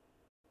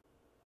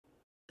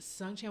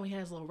 Sunchan, we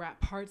had his little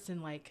rap parts,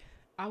 and like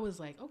I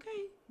was like,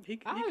 okay,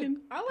 I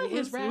like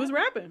his rap. He was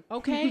rapping.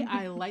 Okay,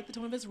 I like the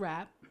tone of his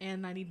rap,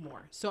 and I need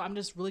more. So I'm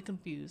just really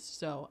confused.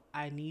 So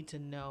I need to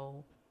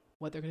know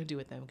what they're gonna do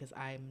with them because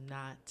I'm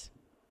not.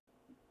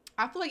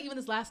 I feel like even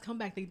this last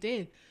comeback they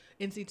did,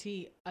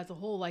 NCT as a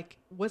whole, like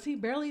was he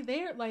barely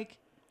there? Like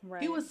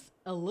he was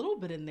a little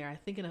bit in there. I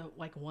think in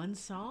one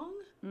song.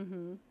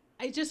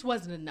 It just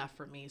wasn't enough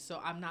for me. So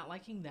I'm not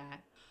liking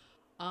that.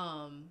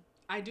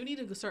 I do need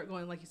to start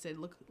going, like you said,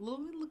 look a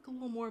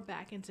little more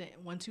back into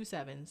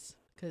 127s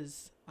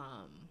because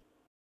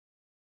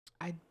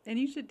and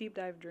you should deep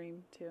dive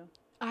Dream too.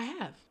 I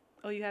have.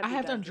 Oh, you have. I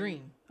have done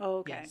Dream.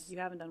 Oh, okay. Yes. You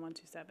haven't done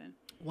 127.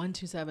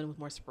 127 was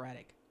more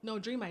sporadic. No,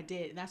 Dream I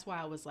did. And that's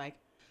why I was like,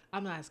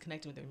 I'm not as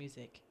connected with their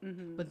music.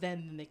 But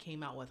then they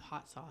came out with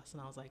Hot Sauce,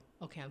 and I was like,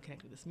 okay, I'm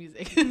connected with this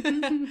music.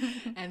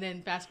 And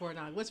then fast forward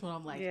now, which one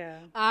I'm like,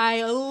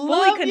 I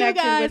love you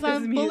guys.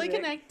 I'm fully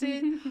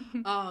connected.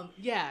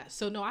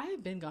 So no, I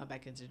have been gone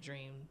back into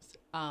Dreams.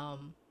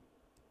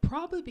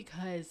 Probably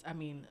because I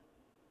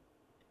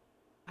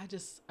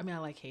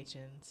like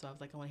Haechan, so I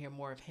was like, I want to hear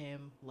more of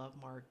him. Love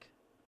Mark.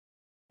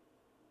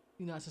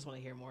 I just want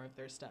to hear more of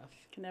their stuff.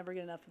 Can never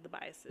get enough of the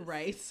biases.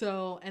 Right.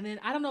 So, and then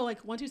I don't know,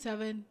 like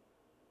 127.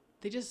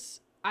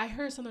 I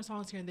heard some of their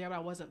songs here and there, but I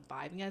wasn't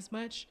vibing as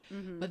much.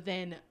 But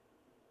then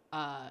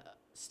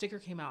Sticker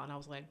came out, and I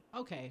was like,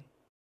 okay.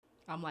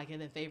 I'm liking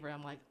the favorite.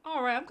 I'm like,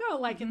 all right, I'm kind of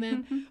liking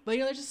them. But,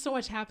 there's just so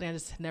much happening. I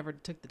just never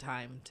took the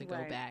time to go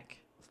back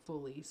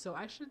fully. So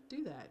I should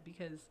do that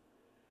because,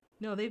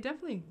 no, they've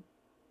definitely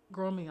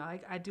grown me.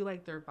 I do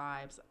like their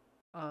vibes.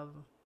 of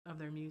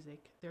their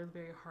music. They're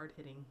very hard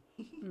hitting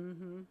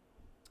Mm-hmm.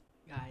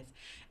 guys.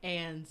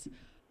 And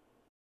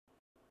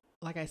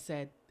like I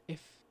said,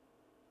 if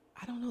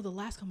I don't know, the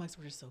last comebacks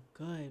were just so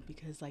good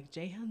because like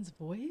Jaehyun's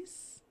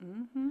voice,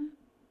 Mm-hmm.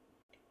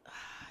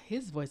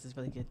 his voice is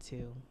really good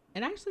too.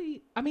 And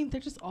actually, I mean,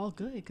 they're just all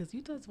good because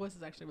Utah's voice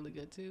is actually really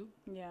good too.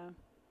 Yeah.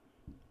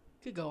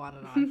 Could go on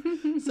and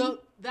on. So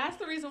that's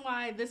the reason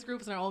why this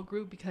group is our old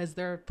group, because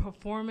their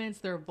performance,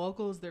 their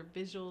vocals, their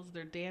visuals,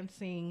 their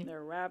dancing,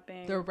 They're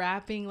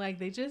rapping, like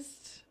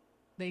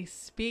they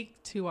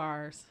speak to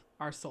our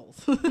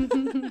souls.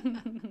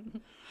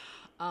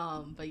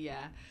 But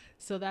yeah,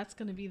 so that's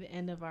going to be the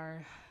end of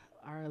our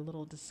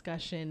little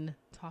discussion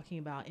talking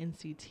about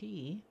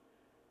NCT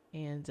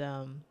and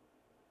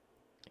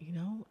you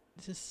know,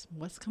 just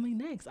what's coming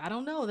next. I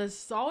don't know.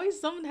 There's always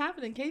something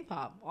happening in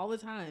K-pop all the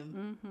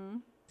time. Mm-hmm.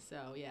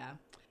 So yeah,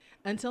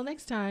 until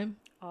next time,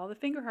 all the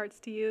finger hearts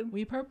to you.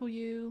 we purple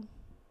you.